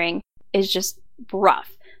surrounding gearing is just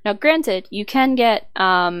rough. Now granted, you can get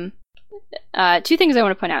 2 things I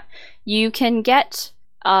want to point out. You can get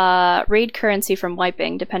raid currency from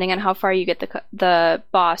wiping. Depending on how far you get the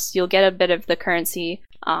boss, you'll get a bit of the currency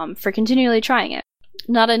for continually trying it.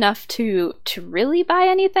 Not enough to really buy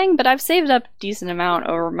anything, but I've saved up a decent amount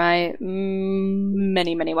over my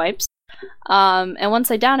many wipes. And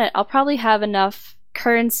once I down it, I'll probably have enough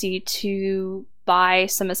currency to buy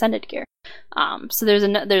some Ascended gear. So there's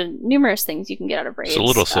numerous things you can get out of raids. So a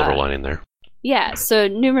little silver lining there. Yeah, so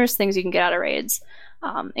numerous things you can get out of raids,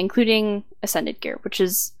 including Ascended gear, which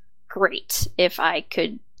is great if I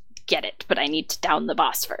could get it, but I need to down the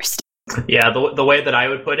boss first. Yeah, the way that I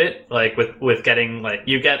would put it, like with getting, like,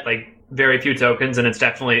 you get like very few tokens, and it's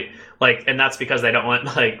definitely like, and that's because they don't want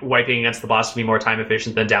like wiping against the boss to be more time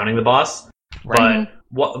efficient than downing the boss. Right.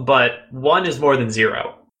 But one is more than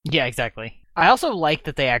zero. Yeah, exactly. I also like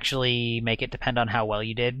that they actually make it depend on how well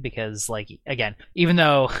you did, because, like, again, even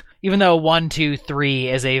though 1, 2, 3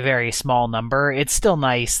 is a very small number, it's still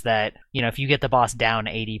nice that, you know, if you get the boss down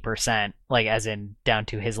 80%, like as in down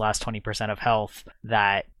to his last 20% of health,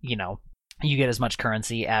 that, you know, you get as much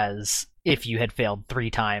currency as if you had failed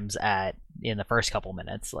 3 times in the first couple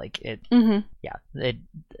minutes. Like it,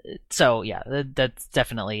 so yeah, that's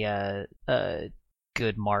definitely a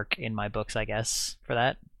good mark in my books, I guess, for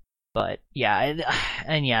that. But yeah,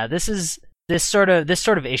 and yeah, this sort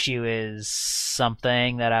of issue is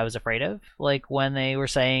something that I was afraid of, like when they were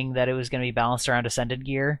saying that it was going to be balanced around Ascended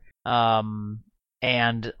gear,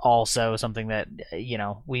 and also something that, you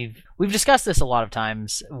know, we've discussed this a lot of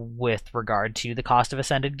times with regard to the cost of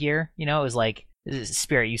Ascended gear. You know, it was like,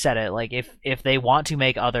 Spirit, you said it, like if they want to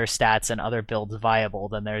make other stats and other builds viable,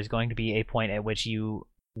 then there's going to be a point at which you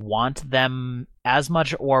want them as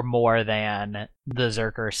much or more than the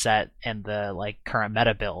Zerker set and the like current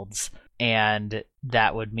meta builds, and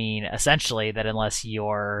that would mean essentially that unless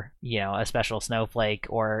you're, you know, a special snowflake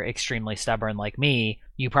or extremely stubborn like me,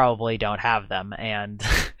 you probably don't have them. And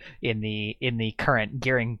in the current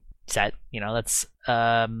gearing set, you know, that's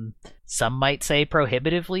some might say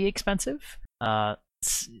prohibitively expensive.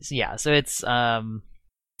 Yeah, so it's going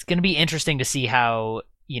to be interesting to see how,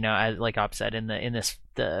 you know, as like Op said, in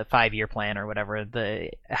the 5-year plan or whatever,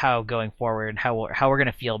 how going forward, how we're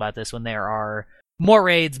gonna feel about this when there are more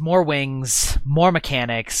raids, more wings, more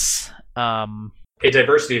mechanics, a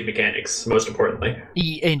diversity of mechanics, most importantly.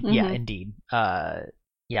 Yeah, indeed.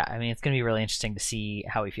 Yeah, I mean, it's gonna be really interesting to see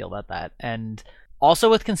how we feel about that, and also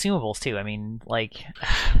with consumables too. I mean, like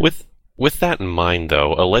with that in mind,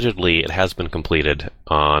 though, allegedly it has been completed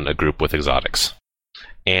on a group with exotics,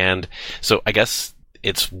 and so I guess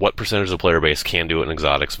it's what percentage of the player base can do it in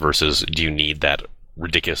exotics versus do you need that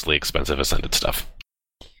ridiculously expensive Ascended stuff?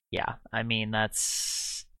 Yeah, I mean,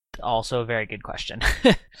 that's also a very good question.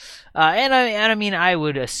 And I mean, I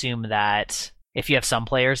would assume that if you have some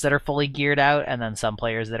players that are fully geared out and then some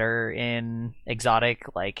players that are in exotic,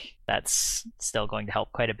 like, that's still going to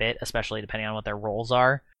help quite a bit, especially depending on what their roles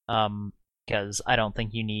are. Because I don't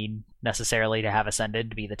think you need necessarily to have Ascended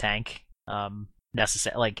to be the tank.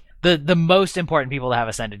 Like the most important people to have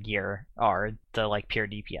Ascended gear are the like pure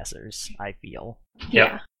DPSers, I feel.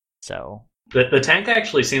 Yeah. So the tank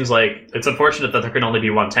actually seems like it's unfortunate that there can only be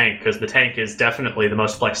one tank, because the tank is definitely the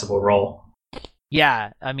most flexible role.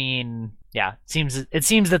 Yeah, I mean, yeah, it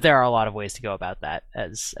seems that there are a lot of ways to go about that,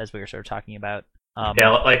 as we were sort of talking about. Yeah,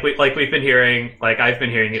 like we've been hearing, like I've been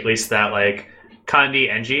hearing at least that like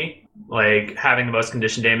Kandi Engie, like having the most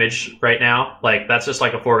condition damage right now, like that's just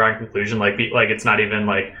like a foregone conclusion. Like it's not even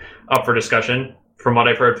like up for discussion from what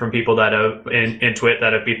I've heard from people that have in Twit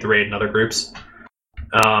that have beat the raid in other groups.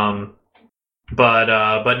 But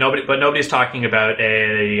nobody's talking about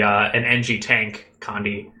an NG tank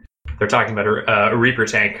Kandi. They're talking about a Reaper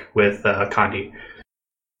tank with Kandi.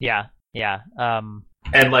 Yeah. And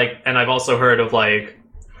I've also heard of like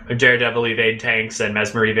Daredevil evade tanks and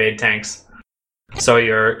Mesmer evade tanks. So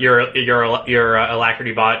your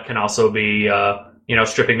Alacrity bot can also be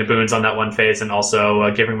stripping the boons on that one phase and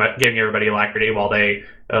also giving everybody Alacrity while they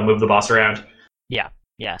move the boss around. Yeah.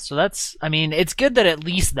 So that's, I mean, it's good that at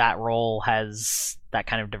least that role has that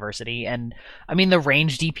kind of diversity, and I mean the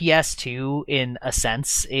range DPS too, in a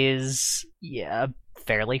sense, is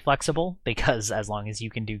fairly flexible, because as long as you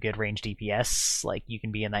can do good range DPS, like you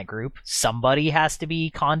can be in that group. Somebody has to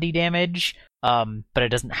be Condi damage. But it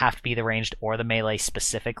doesn't have to be the ranged or the melee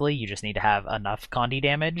specifically. You just need to have enough Condi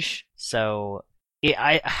damage. So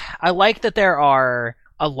I like that there are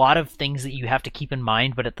a lot of things that you have to keep in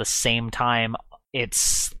mind, but at the same time,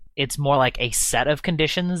 it's more like a set of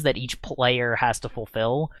conditions that each player has to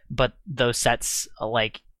fulfill. But those sets,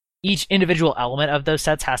 like each individual element of those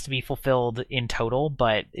sets, has to be fulfilled in total.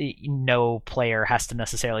 But no player has to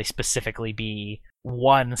necessarily specifically be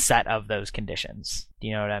one set of those conditions. Do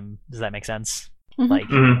you know what does that make sense?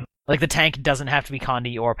 Mm-hmm. Like the tank doesn't have to be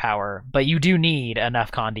Condi or power, but you do need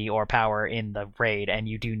enough Condi or power in the raid, and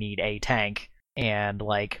you do need a tank. And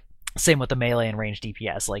like same with the melee and range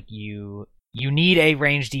DPS, like you you need a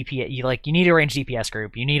ranged DPS. You need a ranged DPS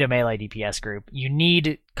group. You need a melee DPS group. You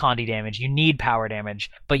need Condi damage. You need power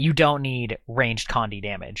damage, but you don't need ranged Condi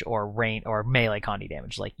damage or melee Condi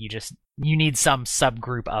damage. Like you need some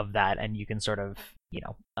subgroup of that, and you can sort of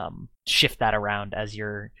shift that around as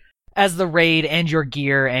the raid and your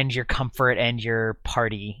gear and your comfort and your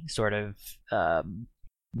party sort of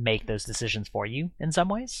make those decisions for you in some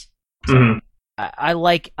ways. So Mm-hmm. I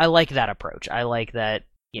like that approach. I like that.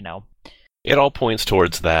 It all points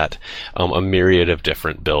towards that a myriad of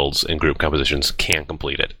different builds and group compositions can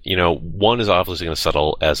complete it. One is obviously going to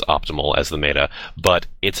settle as optimal as the meta, but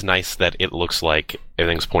it's nice that it looks like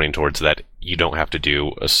everything's pointing towards that you don't have to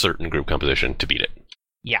do a certain group composition to beat it.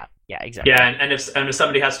 Yeah, exactly. Yeah, and if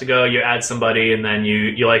somebody has to go, you add somebody, and then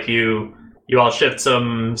you all shift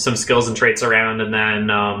some skills and traits around, and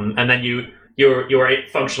then you are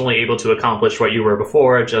functionally able to accomplish what you were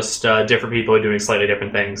before. Just different people are doing slightly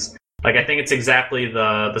different things. Like I think it's exactly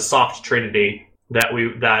the soft trinity that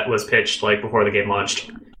was pitched like before the game launched.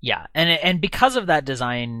 Yeah, and because of that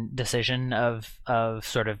design decision of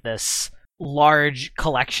sort of this large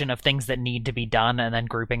collection of things that need to be done and then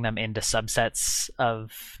grouping them into subsets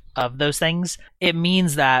of those things, it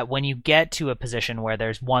means that when you get to a position where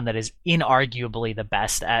there's one that is inarguably the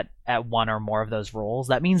best at one or more of those roles,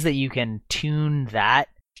 that means that you can tune that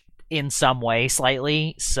in some way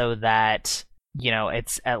slightly so that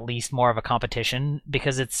it's at least more of a competition,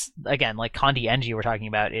 because it's, again, like Condi Engi we're talking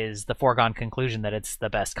about is the foregone conclusion that it's the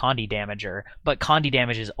best Condi damager, but Condi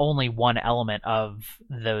damage is only one element of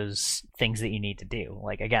those things that you need to do.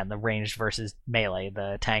 Like, again, the ranged versus melee,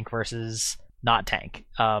 the tank versus not tank.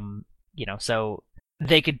 So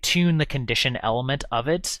they could tune the condition element of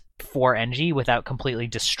it for Engi without completely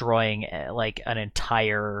destroying like an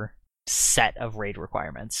entire set of raid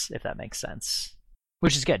requirements, if that makes sense.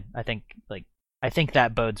 Which is good. I think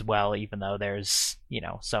that bodes well, even though there's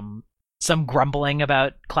some grumbling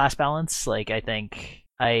about class balance. Like I think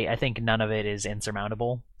none of it is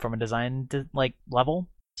insurmountable from a design level.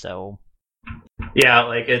 So yeah,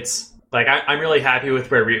 like it's like I'm really happy with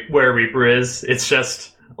where Reaper is. It's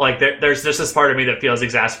just like there's just this part of me that feels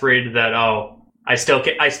exasperated that I still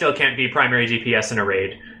can't be primary DPS in a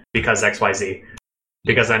raid because XYZ,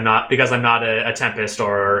 because I'm not a Tempest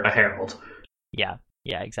or a Herald. Yeah,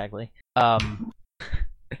 exactly.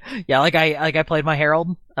 Yeah, like I played my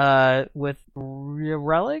Herald with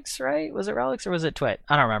Relics, right? Was it Relics or was it Twit?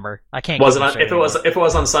 I don't remember. I can't. If it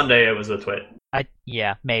was on Sunday, it was with Twit.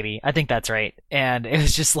 Yeah, maybe. I think that's right. And it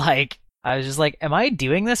was just like I was just like, am I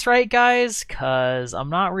doing this right, guys? Because I'm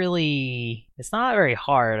not really. It's not very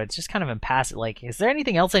hard. It's just kind of impassive. Like, is there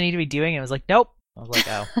anything else I need to be doing? And it was like, nope. I was like,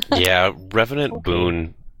 oh. Yeah, Revenant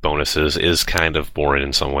boon bonuses is kind of boring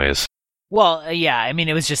in some ways. Well, yeah. I mean,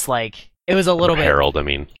 it was just like it was a little bit Herald. I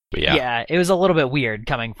mean, but yeah. Yeah, it was a little bit weird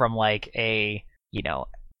coming from like a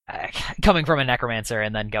coming from a necromancer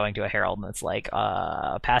and then going to a herald, and it's like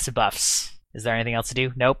passive buffs. Is there anything else to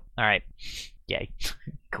do? Nope. All right. Yay.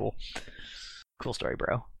 Cool story,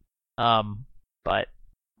 bro. But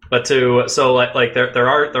there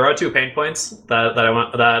are 2 pain points that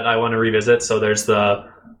I want to revisit. So there's the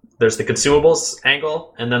consumables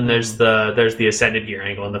angle, and then there's the ascended gear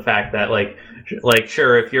angle, and the fact that like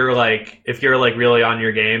sure, if you're really on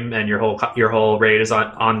your game and your whole raid is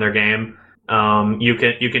on their game, you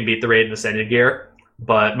can beat the raid in ascended gear,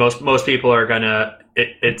 but most people are gonna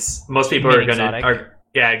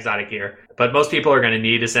exotic gear, but most people are gonna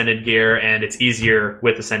need ascended gear, and it's easier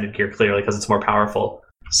with ascended gear clearly because it's more powerful.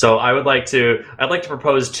 So I'd like to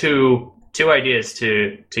propose two ideas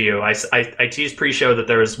to you. I teased pre-show that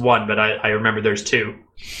there was one, but I remember there's 2.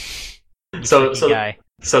 So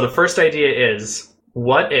the first idea is,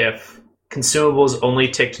 what if consumables only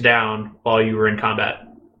ticked down while you were in combat?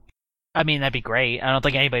 I mean, that'd be great. I don't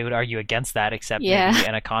think anybody would argue against that except maybe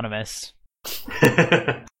an economist.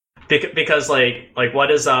 Because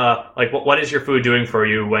what is your food doing for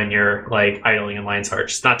you when you're like idling in Lion's Heart?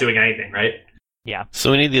 It's not doing anything, right? Yeah. So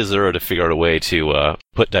we need the Azura to figure out a way to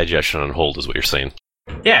put digestion on hold, is what you're saying.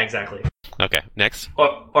 Yeah, exactly. Okay, next.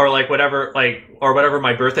 Or whatever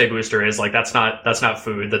my birthday booster is, like that's not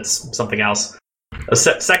food, that's something else.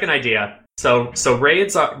 Second idea. So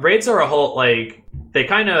raids are a whole, like, they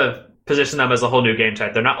kind of position them as a whole new game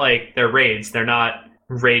type. They're not like, they're raids, they're not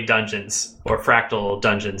raid dungeons or fractal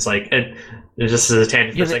dungeons. Like, and just as a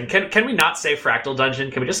tangent for a second, can we not say fractal dungeon?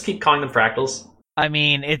 Can we just keep calling them fractals? I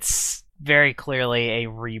mean, it's very clearly a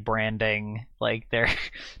rebranding. Like,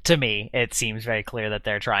 to me, it seems very clear that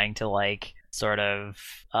they're trying to like sort of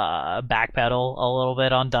backpedal a little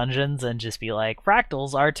bit on dungeons and just be like,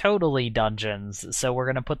 fractals are totally dungeons, so we're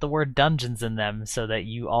going to put the word dungeons in them so that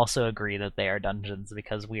you also agree that they are dungeons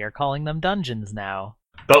because we are calling them dungeons now.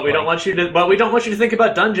 But we don't want you to think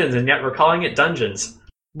about dungeons, and yet we're calling it dungeons.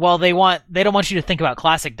 Well, they don't want you to think about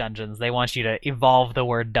classic dungeons. They want you to evolve the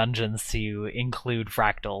word dungeons to include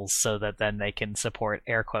fractals so that then they can support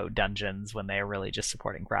air quote dungeons when they are really just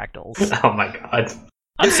supporting fractals. Oh my god.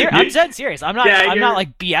 I'm dead serious. I'm not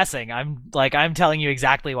like BSing. I'm telling you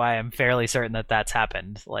exactly why I'm fairly certain that that's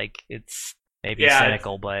happened. Like, it's maybe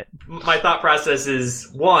cynical, but my thought process is,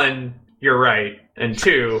 one, you're right, and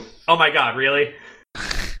two, oh my god, really?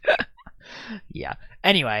 Yeah.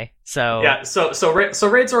 Anyway, so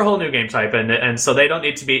raids are a whole new game type, and so they don't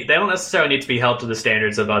necessarily need to be held to the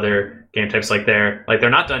standards of other game types. They're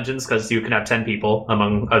not dungeons because you can have 10 people,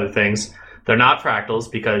 among other things. They're not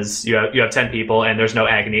fractals because you have 10 people and there's no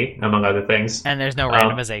agony, among other things. And there's no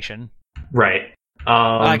randomization. Right.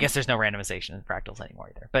 Well, I guess there's no randomization in fractals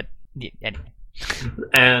anymore either. But anyway.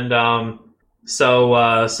 And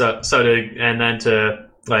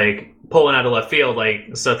to pulling out of left field,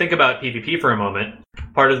 so think about PvP for a moment.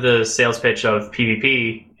 Part of the sales pitch of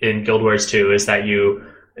PvP in Guild Wars 2 is that you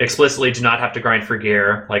explicitly do not have to grind for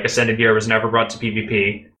gear. Ascended gear was never brought to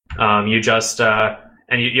PvP. You just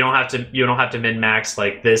and you don't have to min max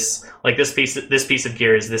this piece of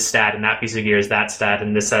gear is this stat and that piece of gear is that stat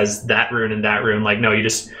and this has that rune and that rune. No,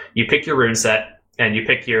 you pick your rune set and you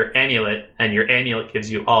pick your amulet, and your amulet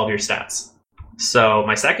gives you all of your stats. So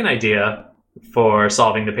my second idea for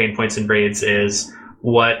solving the pain points in raids is,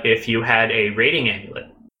 what if you had a raiding amulet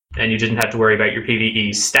and you didn't have to worry about your PvE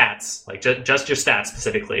stats, just your stats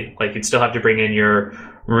specifically? You'd still have to bring in your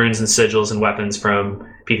runes and sigils and weapons from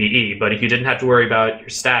PvE, but if you didn't have to worry about your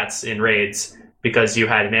stats in raids because you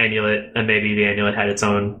had an amulet and maybe the amulet had its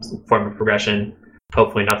own form of progression,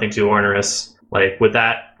 hopefully nothing too onerous, would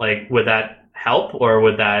that help, or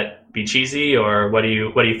would that be cheesy, or what do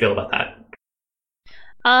you feel about that?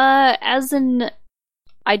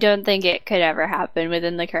 I don't think it could ever happen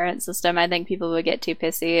within the current system. I think people would get too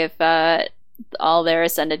pissy if all their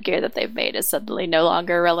ascended gear that they've made is suddenly no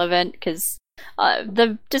longer relevant, because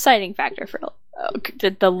the deciding factor for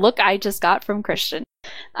the look I just got from Christian,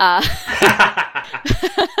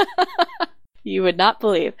 you would not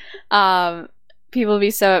believe. People would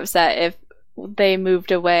be so upset if they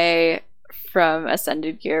moved away from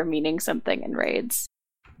ascended gear meaning something in raids.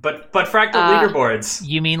 But fractal leaderboards.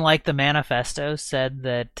 You mean like the manifesto said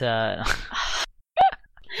that?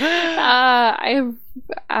 I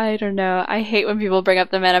don't know. I hate when people bring up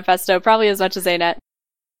the manifesto, probably as much as ANET.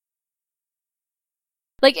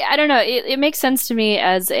 I don't know. It makes sense to me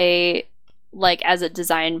as a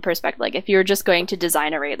design perspective. If you were just going to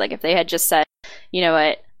design a raid, if they had just said, you know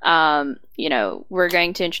what, we're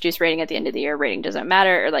going to introduce raiding at the end of the year. Raiding doesn't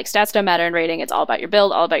matter, or stats don't matter in raiding. It's all about your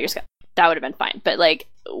build, all about your skill. That would have been fine. But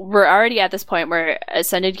we're already at this point where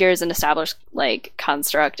ascended gear is an established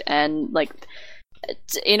construct, and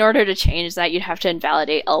in order to change that, you'd have to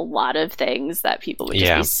invalidate a lot of things that people would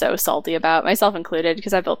just be so salty about, myself included,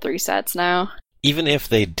 because I built 3 sets now. Even if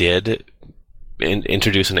they did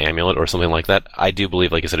introduce an amulet or something like that, I do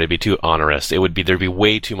believe, like I said, it'd be too onerous. There'd be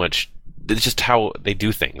way too much. It's just how they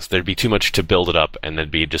do things. There'd be too much to build it up, and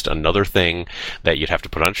there'd be just another thing that you'd have to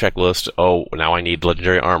put on a checklist. Oh, now I need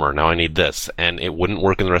legendary armor. Now I need this, and it wouldn't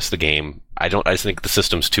work in the rest of the game. I just think the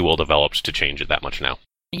system's too well developed to change it that much now.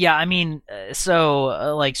 Yeah, I mean,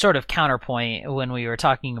 sort of counterpoint when we were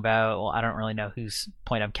talking about, well, I don't really know whose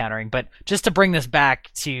point I'm countering, but just to bring this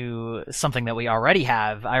back to something that we already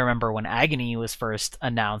have, I remember when Agony was first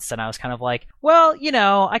announced, and I was kind of like, well,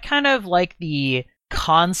 I kind of like the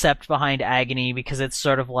concept behind Agony, because it's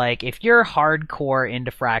sort of if you're hardcore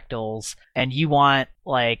into fractals and you want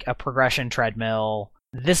a progression treadmill,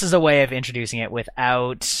 this is a way of introducing it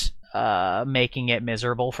without making it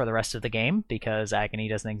miserable for the rest of the game, because Agony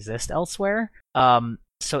doesn't exist elsewhere.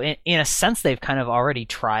 So in a sense, they've kind of already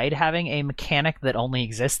tried having a mechanic that only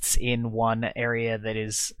exists in one area that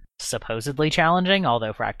is supposedly challenging,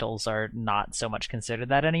 although fractals are not so much considered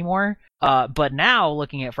that anymore. But now,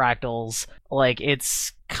 looking at fractals,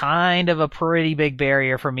 it's kind of a pretty big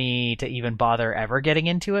barrier for me to even bother ever getting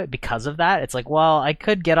into it because of that. It's well, I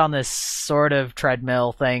could get on this sort of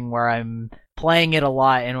treadmill thing where I'm playing it a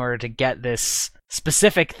lot in order to get this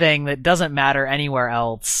specific thing that doesn't matter anywhere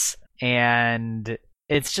else, and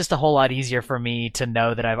it's just a whole lot easier for me to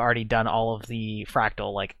know that I've already done all of the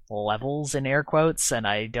fractal levels in air quotes, and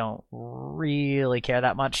I don't really care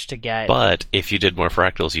that much to get. But if you did more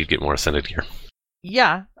fractals, you'd get more ascended gear.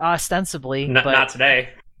 Yeah, ostensibly. Not today.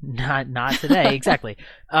 Not today, exactly.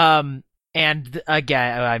 And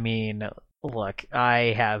again, I mean, look,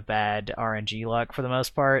 I have bad RNG luck for the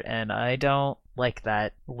most part, and I don't like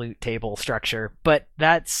that loot table structure. But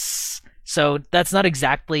that's not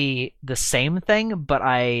exactly the same thing, but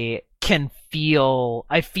I feel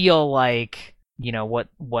like, you know,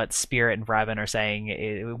 what Spirit and Raven are saying,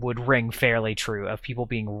 it would ring fairly true of people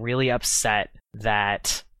being really upset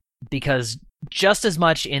that, because just as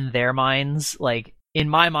much in their minds, like in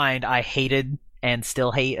my mind, I hated and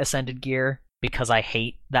still hate Ascended Gear because I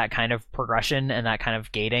hate that kind of progression and that kind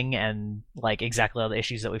of gating and like exactly all the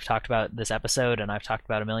issues that we've talked about this episode and I've talked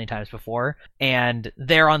about a million times before. And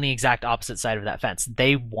they're on the exact opposite side of that fence.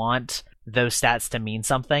 They want those stats to mean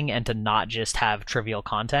something and to not just have trivial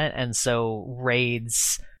content. And so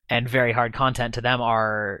raids and very hard content to them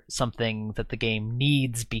are something that the game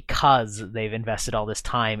needs because they've invested all this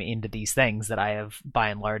time into these things that I have by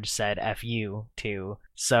and large said F you to.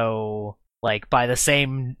 So like by the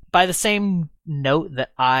same note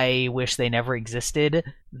that I wish they never existed,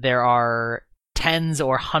 there are tens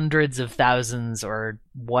or hundreds of thousands or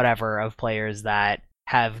whatever of players that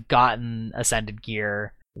have gotten Ascended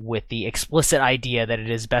Gear with the explicit idea that it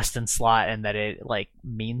is best in slot and that it like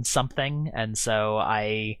means something, and so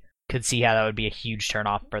I could see how that would be a huge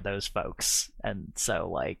turnoff for those folks. And so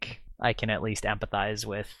like I can at least empathize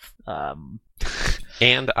with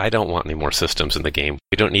And I don't want any more systems in the game.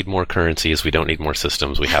 We don't need more currencies. We don't need more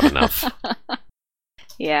systems. We have enough.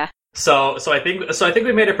 Yeah. So I think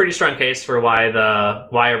we made a pretty strong case for why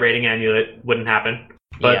a rating amulet wouldn't happen.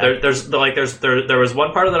 But Yeah. there was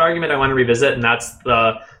one part of that argument I want to revisit, and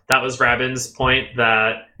that was Rabin's point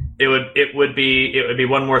that it would be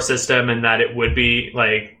one more system, and that it would be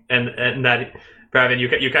like and that Rabin,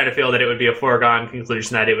 you kind of feel that it would be a foregone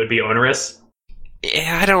conclusion that it would be onerous.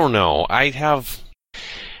 Yeah, I don't know.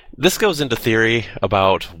 This goes into theory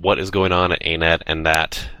about what is going on at ANET, and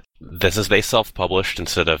that this is they self-published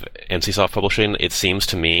instead of NCSoft publishing. It seems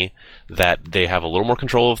to me that they have a little more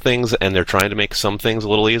control of things, and they're trying to make some things a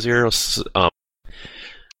little easier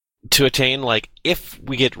to attain. Like, if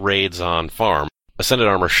we get raids on farm, Ascended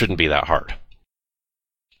Armor shouldn't be that hard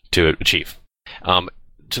to achieve.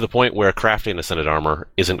 To the point where crafting Ascended Armor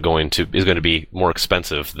is going to be more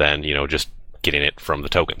expensive than, you know, just getting it from the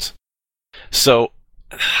tokens. So,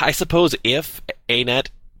 I suppose if ANET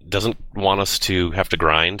doesn't want us to have to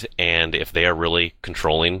grind, and if they are really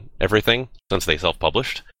controlling everything, since they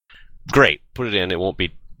self-published, great, put it in, it won't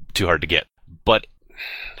be too hard to get. But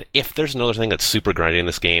if there's another thing that's super grindy in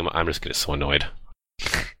this game, I'm just getting so annoyed.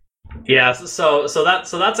 Yeah, so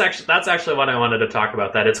that's actually what I wanted to talk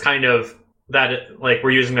about. That it's kind of like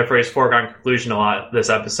we're using the phrase foregone conclusion a lot this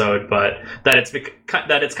episode, but that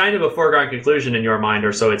it's kind of a foregone conclusion in your mind,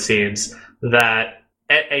 or so it seems, that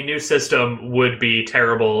a new system would be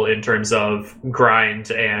terrible in terms of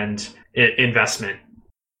grind and investment.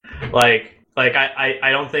 Like I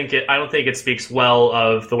don't think it speaks well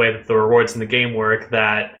of the way that the rewards in the game work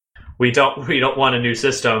that we don't want a new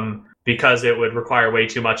system because it would require way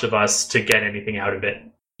too much of us to get anything out of it.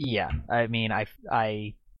 Yeah, I mean, I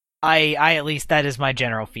at least that is my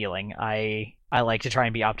general feeling. I like to try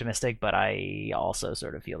and be optimistic, but I also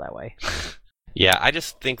sort of feel that way. Yeah, I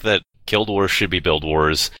just think that Guild Wars should be Build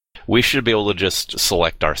Wars. We should be able to just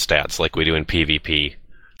select our stats like we do in PvP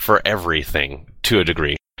for everything to a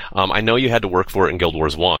degree. I know you had to work for it in Guild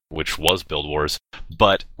Wars 1, which was Build Wars,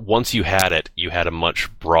 but once you had it, you had a much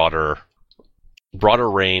broader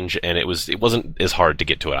range, and it wasn't as hard to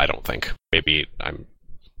get to it, I don't think. Maybe I'm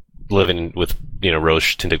living with, you know,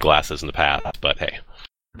 rose-tinted glasses in the past, but hey.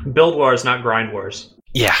 Build Wars, not Grind Wars.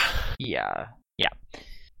 Yeah. Yeah.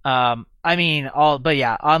 I mean, on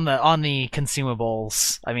the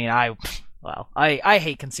consumables, I mean, I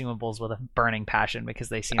hate consumables with a burning passion because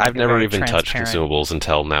they seem like I've never even touched transparent. consumables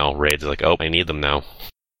until now. Raids like, oh, I need them now.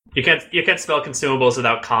 You can't spell consumables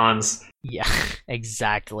without cons. Yeah,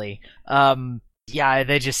 exactly. Yeah,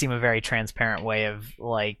 they just seem a very transparent way of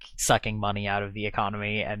like sucking money out of the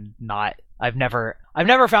economy, and not. I've never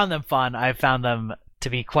found them fun. I've found to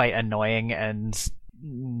be quite annoying, and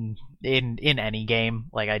in any game,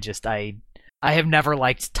 like I have never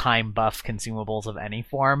liked time buff consumables of any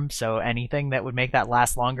form, so anything that would make that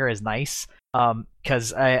last longer is nice.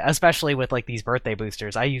 Because especially with like these birthday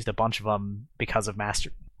boosters, I used a bunch of them because of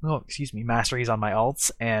masteries on my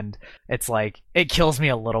alts, and it's like it kills me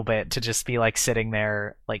a little bit to just be like sitting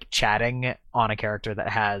there like chatting on a character that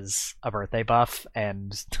has a birthday buff,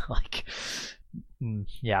 and like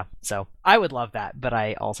yeah, so I would love that, but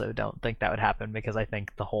I also don't think that would happen because I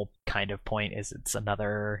think the whole kind of point is it's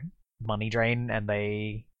another money drain, and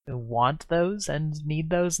they want those and need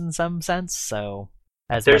those in some sense. So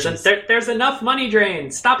as there's enough money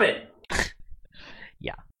drain. Stop it.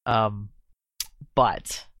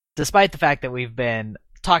 But despite the fact that we've been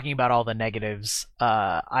talking about all the negatives,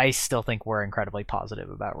 I still think we're incredibly positive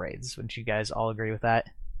about raids. Wouldn't you guys all agree with that?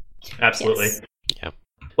 Absolutely. Yes. Yeah.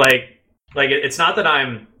 It's not that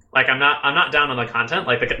I'm not down on the content.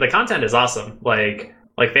 Like the content is awesome. Like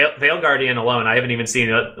Vale Guardian alone, I haven't even seen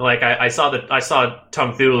it. Like I saw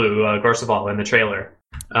Tung Thulu Gorsabal in the trailer,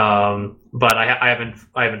 but I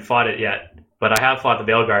haven't fought it yet. But I have fought the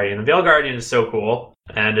Vale Guardian. The Vale Guardian is so cool,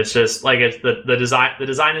 and it's just like it's the design. The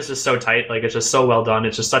design is just so tight. Like it's just so well done.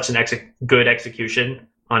 It's just such an good execution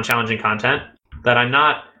on challenging content that I'm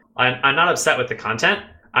not upset with the content.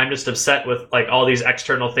 I'm just upset with like all these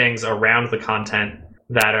external things around the content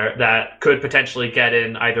that could potentially get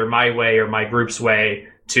in either my way or my group's way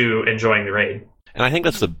to enjoying the raid. And I think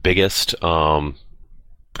that's the biggest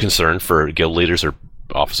concern for guild leaders or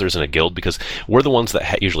officers in a guild, because we're the ones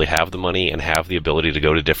that usually have the money and have the ability to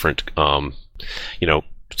go to different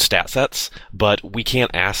stat sets, but we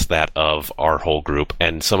can't ask that of our whole group,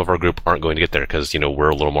 and some of our group aren't going to get there because we're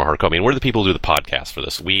a little more hardcore. I mean, we're the people who do the podcast for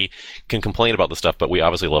this. We can complain about the stuff, but we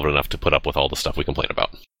obviously love it enough to put up with all the stuff we complain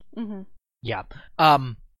about. Mm-hmm. Yeah.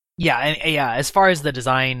 As far as the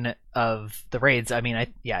design of the raids, I mean,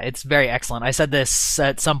 it's very excellent. I said this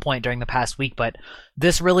at some point during the past week, but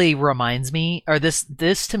this really reminds me, or this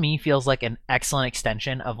to me feels like an excellent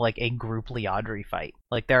extension of like a group Liadri fight.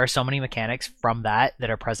 Like there are so many mechanics from that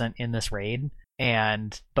are present in this raid,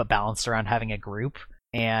 but balanced around having a group.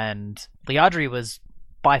 And Liadri was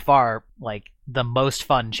by far like the most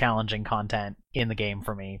fun, challenging content in the game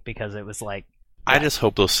for me, because it was like, I just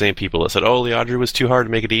hope those same people that said, "Oh, Liadri was too hard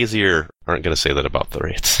to make it easier," aren't going to say that about the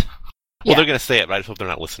raids. Well, they're going to say it, but I just hope they're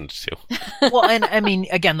not listened to. Well, and I mean,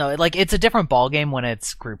 again, though, like it's a different ballgame when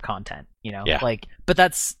it's group content, Yeah. Like, but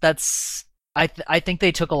that's I think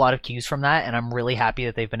they took a lot of cues from that, and I'm really happy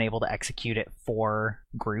that they've been able to execute it for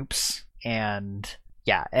groups. And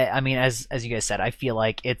yeah, I mean, as you guys said, I feel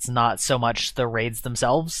like it's not so much the raids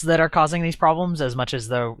themselves that are causing these problems as much as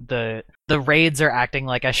the raids are acting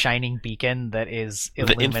like a shining beacon that is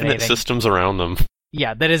illuminating the infinite systems around them.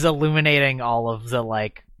 Yeah, that is illuminating all of the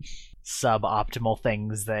like suboptimal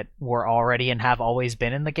things that were already and have always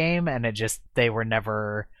been in the game, and they were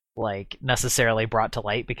never like necessarily brought to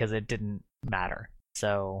light because it didn't matter.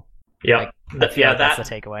 So yeah, that's the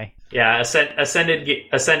takeaway. Yeah, ascended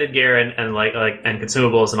gear and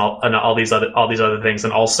consumables and all these other things,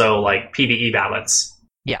 and also like PvE balance.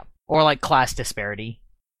 Yeah, or like class disparity.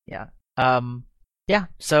 Yeah.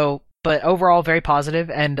 So, but overall, very positive,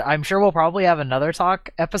 and I'm sure we'll probably have another talk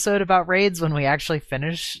episode about raids when we actually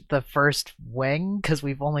finish the first wing, because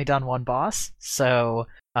we've only done one boss. So,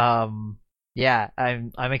 yeah,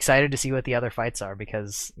 I'm excited to see what the other fights are,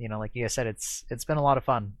 because like you guys said, it's been a lot of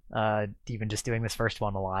fun. Even just doing this first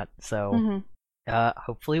one a lot. So,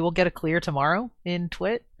 hopefully we'll get a clear tomorrow in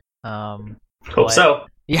Twit. Hope so.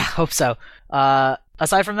 Yeah, hope so.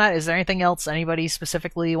 Aside from that, is there anything else anybody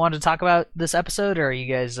specifically wanted to talk about this episode, or are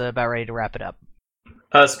you guys about ready to wrap it up?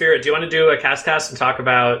 Spirit, do you want to do a cast and talk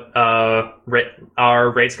about our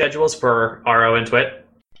raid schedules for RO and Twit?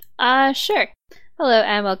 Sure. Hello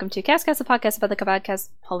and welcome to Cast, the podcast about the Kebabcast.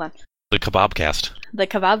 Hold on. The Kebabcast. The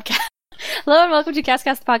Kebabcast. Hello and welcome to Cast,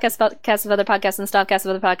 the podcast about cast of other podcasts and Stopcast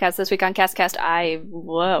of other podcasts. This week on Cast,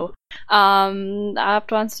 Opto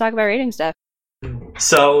wants to talk about rating stuff.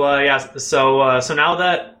 So now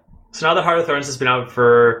that Heart of Thorns has been out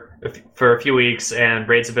for a few weeks and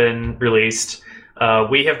raids have been released,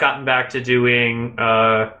 we have gotten back to doing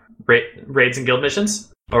raids and guild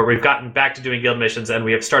missions, or we've gotten back to doing guild missions, and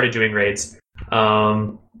we have started doing raids.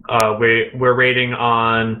 We're raiding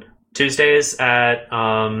on Tuesdays at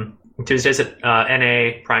NA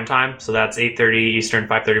prime time, so that's 8:30 Eastern,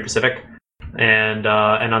 5:30 Pacific, and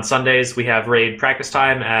on Sundays we have raid practice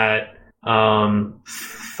time at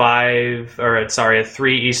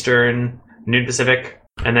 3 Eastern, noon Pacific,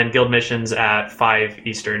 and then guild missions at 5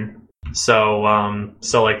 Eastern. So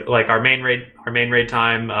like our main raid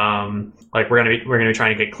time, we're gonna be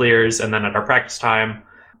trying to get clears, and then at our practice time,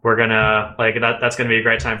 we're gonna that's gonna be a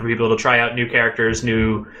great time for people to try out new characters,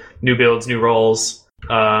 new builds, new roles,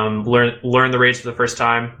 learn the raids for the first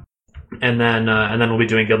time. And then we'll be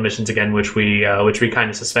doing guild missions again, which we kind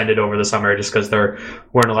of suspended over the summer just because there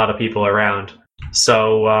weren't a lot of people around.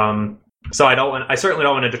 So I certainly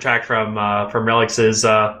don't want to detract from Relics'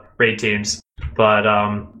 raid teams, but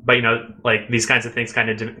like these kinds of things kind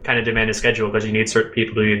of demand a schedule because you need certain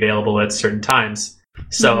people to be available at certain times.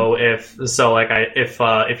 So if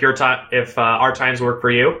our times work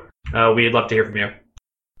for you, we'd love to hear from you.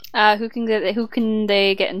 Who can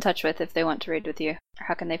they get in touch with if they want to raid with you, or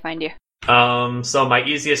how can they find you? So my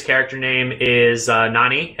easiest character name is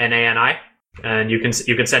Nani, Nani, and you can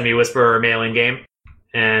send me a whisper or mail in game,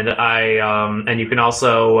 and and you can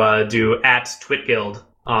also do @TwitGuild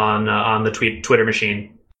on the Twitter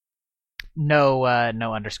machine. No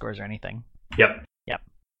underscores or anything. Yep.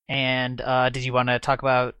 And did you want to talk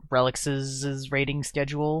about Relics' rating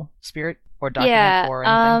schedule, Spirit, or document or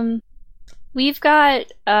anything? We've got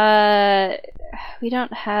we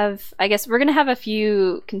don't have, I guess we're going to have a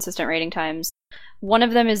few consistent rating times. One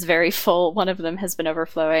of them is very full, one of them has been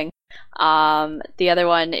overflowing. The other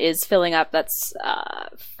one is filling up. That's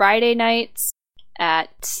Friday nights at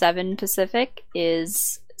 7 Pacific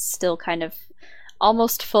is still kind of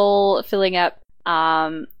almost full, filling up.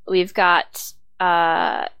 We've got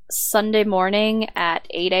Sunday morning at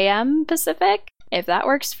 8 a.m. Pacific. If that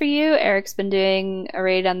works for you, Eric's been doing a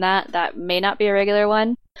raid on that. That may not be a regular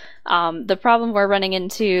one. The problem we're running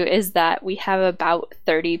into is that we have about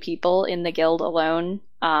 30 people in the guild alone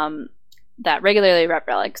that regularly rep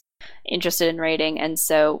Relics interested in raiding, and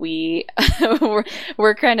so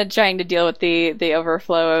we're kind of trying to deal with the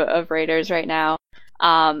overflow of raiders right now.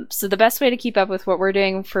 So the best way to keep up with what we're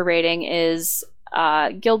doing for raiding is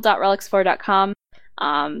guild.relics4.com,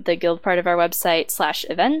 the guild part of our website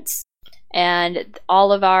 /events. And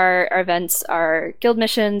all of our events are guild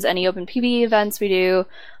missions, any open PvE events we do.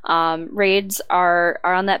 Raids are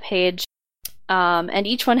on that page. And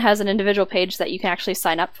each one has an individual page that you can actually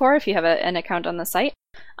sign up for if you have an account on the site.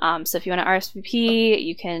 So if you want to RSVP,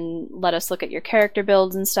 you can let us look at your character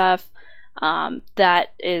builds and stuff.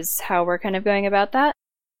 That is how we're kind of going about that.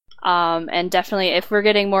 And definitely, if we're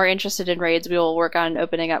getting more interested in raids, we will work on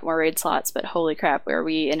opening up more raid slots. But holy crap, are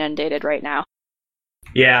we inundated right now?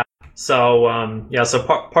 Yeah. So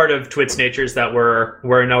part of Twit's nature is that we're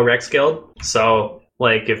a no Rex guild. So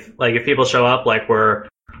if people show up, we're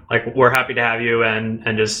happy to have you and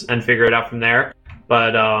figure it out from there.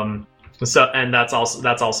 But that's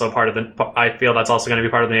also part of the. I feel that's also going to be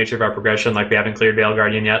part of the nature of our progression. We haven't cleared Vale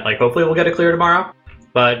Guardian yet. Hopefully we'll get it clear tomorrow.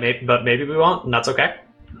 But maybe we won't, and that's okay.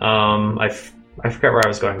 I forget where I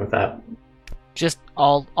was going with that. Just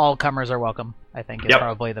all comers are welcome, I think, is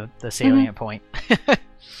probably the salient point.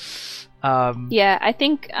 Yeah, I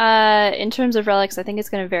think in terms of Relics, I think it's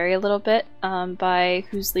going to vary a little bit by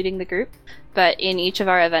who's leading the group. But in each of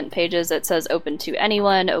our event pages, it says open to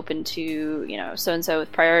anyone, open to, so-and-so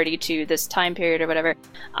with priority to this time period or whatever.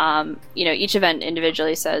 Each event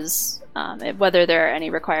individually says whether there are any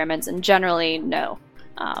requirements, and generally, no.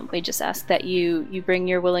 We just ask that you bring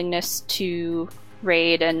your willingness to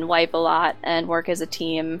raid and wipe a lot and work as a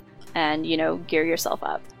team and, gear yourself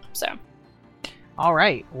up. So... All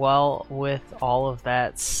right. Well, with all of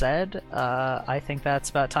that said, I think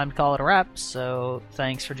that's about time to call it a wrap. So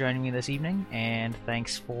thanks for joining me this evening, and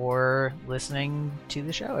thanks for listening to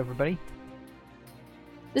the show, everybody.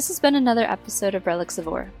 This has been another episode of Relics of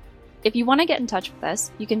Orr. If you want to get in touch with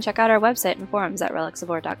us, you can check out our website and forums at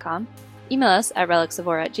relicsoforr.com, email us at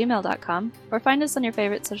relicsoforr@gmail.com, or find us on your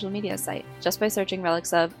favorite social media site just by searching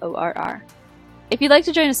Relics of ORR. If you'd like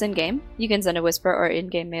to join us in-game, you can send a whisper or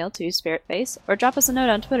in-game mail to Spiritface, or drop us a note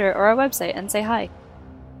on Twitter or our website and say hi.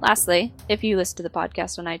 Lastly, if you listen to the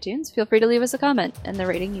podcast on iTunes, feel free to leave us a comment and the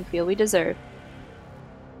rating you feel we deserve.